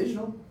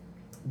digital,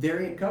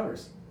 variant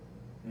covers.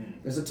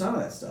 There's a ton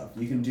of that stuff.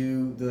 You can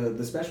do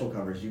the special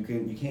covers. You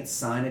can't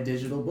sign a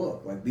digital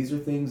book. Like, these are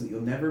things that you'll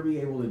never be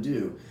able to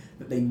do,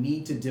 but they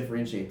need to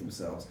differentiate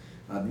themselves.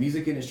 The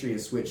music industry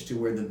has switched to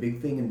where the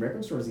big thing in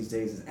record stores these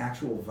days is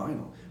actual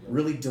vinyl,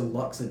 really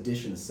deluxe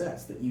edition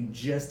sets that you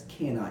just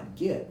cannot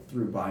get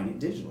through buying it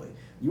digitally.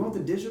 You want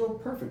the digital?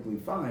 Perfectly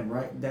fine,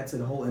 right? That's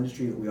a whole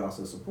industry that we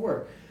also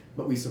support.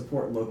 But we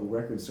support local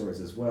record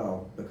stores as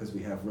well because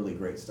we have really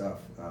great stuff.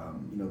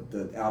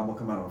 The album will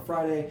come out on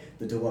Friday,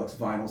 the deluxe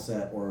vinyl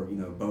set or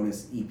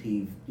bonus EP,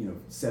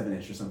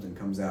 7-inch or something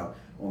comes out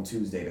on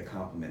Tuesday to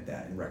complement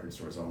that in record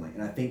stores only.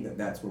 And I think that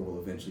that's where we'll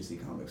eventually see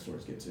comic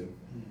stores get to.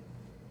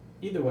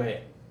 Either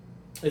way,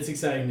 it's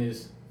exciting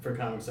news for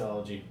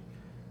Comixology.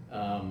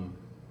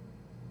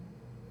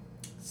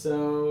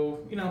 So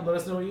let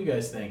us know what you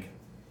guys think.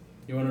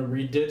 You want to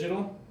read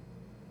digital?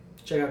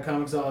 Check out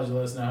Comixology.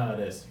 Let us know how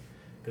it is.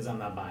 Because I'm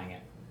not buying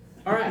it.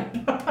 All right.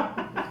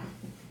 I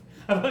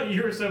thought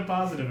you were so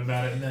positive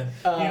about it, and then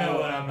you know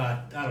what? I'm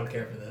not. I don't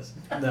care for this.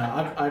 No,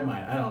 I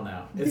might. I don't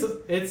know.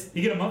 It's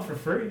you get a month for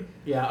free.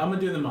 Yeah, I'm gonna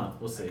do the month.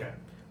 We'll see. Okay.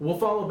 We'll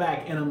follow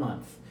back in a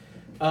month.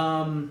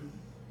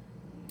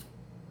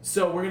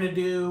 So we're gonna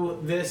do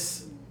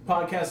this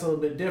podcast a little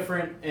bit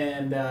different,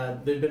 and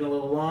they've been a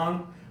little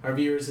long. Our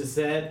viewers have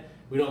said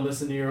we don't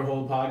listen to your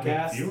whole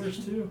podcast.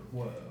 Viewers too.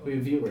 Whoa. We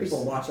have viewers.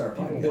 People watch our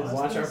podcast. People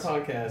watch our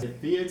podcast.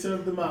 Theater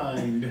of the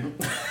mind.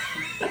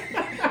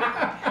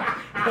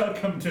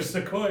 Welcome to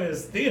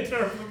Sequoia's Theater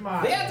of the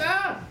Mind.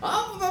 Theater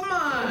of the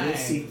Mind. You'll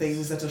see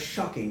things that are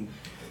shocking.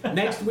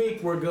 Next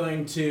week we're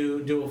going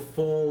to do a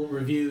full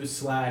review /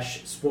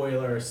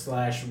 spoiler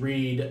 /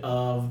 read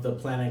of The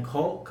Planet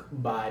Hulk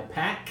by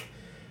Pack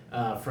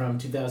from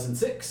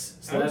 2006.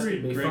 So I would that's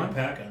read gonna be Greg fun.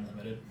 Pak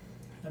Unlimited.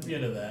 I'd be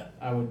into that.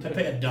 I would. I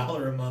pay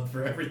 $1 a month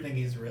for everything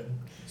he's written.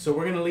 So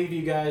we're gonna leave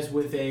you guys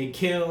with a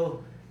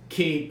kill,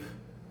 keep,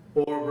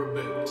 or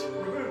reboot.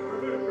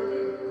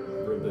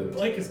 Reboot.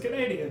 Blake is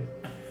Canadian.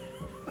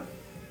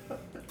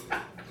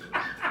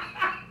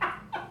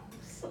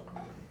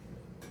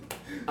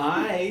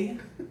 I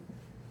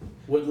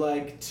would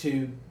like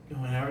to.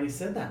 Oh, I already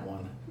said that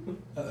one.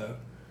 Uh-oh.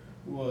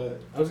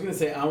 What? I was gonna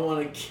say I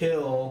want to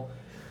kill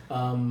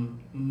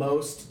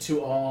most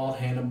to all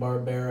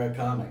Hanna-Barbera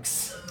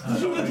comics.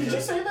 Did you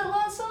say that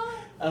last time?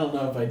 I don't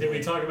know if I did. Did we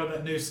talk about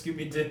that new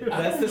Scooby-Doo?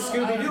 That's the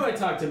Scooby-Doo I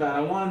talked about.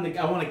 I want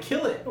to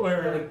kill it.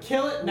 Where- I want to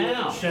kill it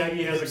now.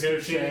 Shaggy has a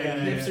goatee.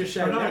 Hipster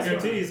Shaggy. Or not a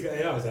That's goatee. He's got,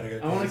 he always had a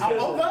goatee. I wanna kill-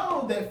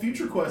 Although that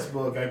Future Quest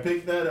book, I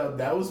picked that up.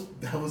 That was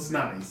nice. That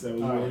was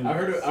really I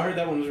nice. heard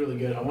that one was really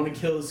good. I want to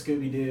kill the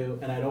Scooby-Doo,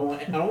 and I don't want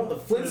the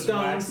His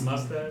wax Flintstones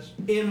mustache.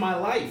 in my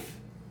life.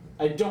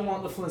 I don't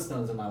want the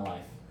Flintstones in my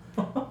life.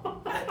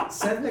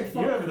 Seth You have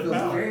MacFarlane the feels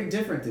power. very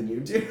different than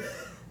you do.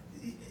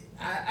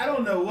 I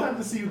don't know. We'll have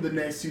to see the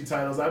next two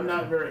titles. I'm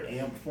not very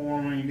amped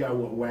for them. You got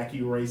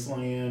Wacky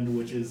Raceland,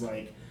 which is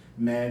like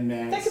Mad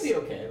Max. That could be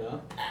okay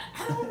though.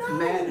 I don't know.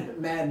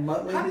 Mad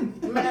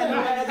Muttley.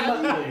 Mad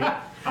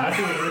Muttley. I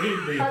would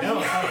read the hell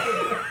out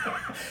of it.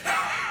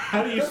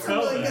 How do you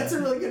spell That's a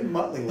that? really good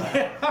Muttley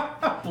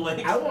laugh.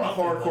 Blake. I want a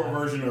hardcore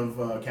version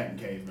of Captain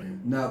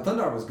Caveman. No,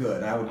 Thundar was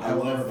good. I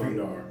love never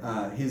forget-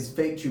 Thundar. His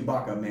fake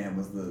Chewbacca man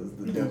was the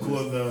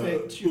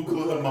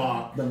Ukla the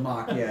Mock. The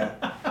mock, yeah.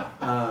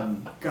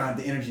 God,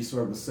 the energy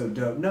sword was so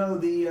dope. No,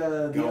 the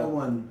other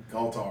one.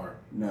 Galtar.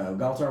 No,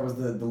 Galtar was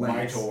the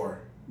lance. Mytor.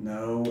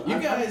 No, You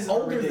I'm guys are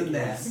older than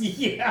that. ridiculous.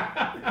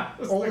 Yeah.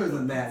 Older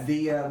than that.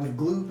 The with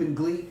Gloop and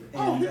Gleep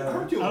and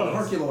Herculoids.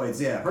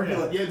 Herculoids. Yeah,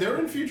 Herculoids. Yeah, they're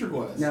in Future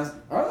Quest. Now,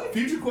 are they?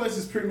 Future Quest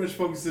is pretty much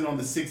focusing on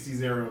the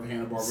 60s era of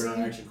Hanna-Barbera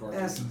action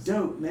cartoons. That's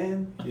dope,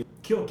 man.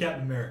 Kill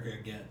Captain America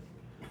again.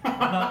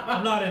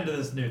 I'm not into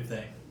this new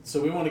thing.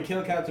 So we want to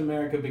kill Captain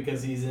America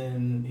because he's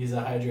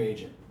a Hydra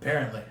agent.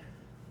 Apparently.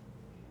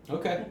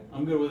 Okay,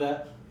 I'm good with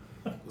that.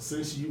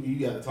 Since you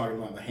got to talk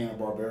about the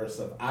Hanna-Barbera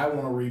stuff, I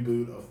want a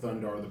reboot of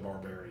Thundar the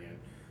Barbarian.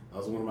 That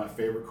was one of my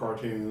favorite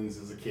cartoons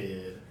as a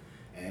kid,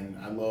 and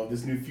I love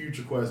this new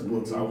Future Quest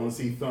book, so I want to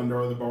see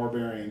Thundar the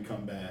Barbarian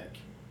come back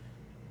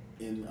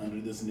in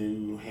under this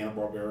new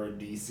Hanna-Barbera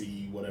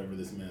DC, whatever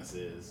this mess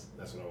is.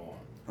 That's what I want.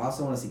 I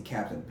also want to see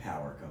Captain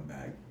Power come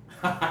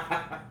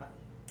back.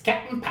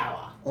 Captain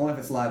Power. Only if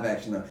it's live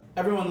action, though.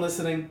 Everyone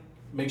listening,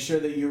 make sure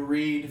that you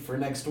read for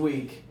next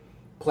week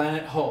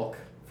Planet Hulk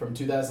from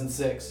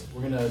 2006.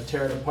 We're going to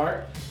tear it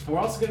apart. And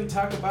we're also going to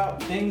talk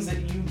about things that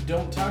you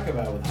don't talk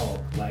about with Hulk.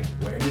 Like,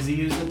 where does he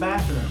use the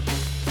bathroom?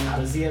 How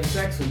does he have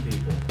sex with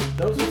people?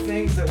 Those are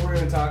things that we're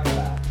going to talk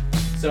about.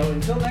 So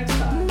until next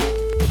time,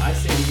 I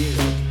say to you,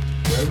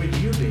 where would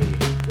you be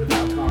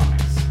without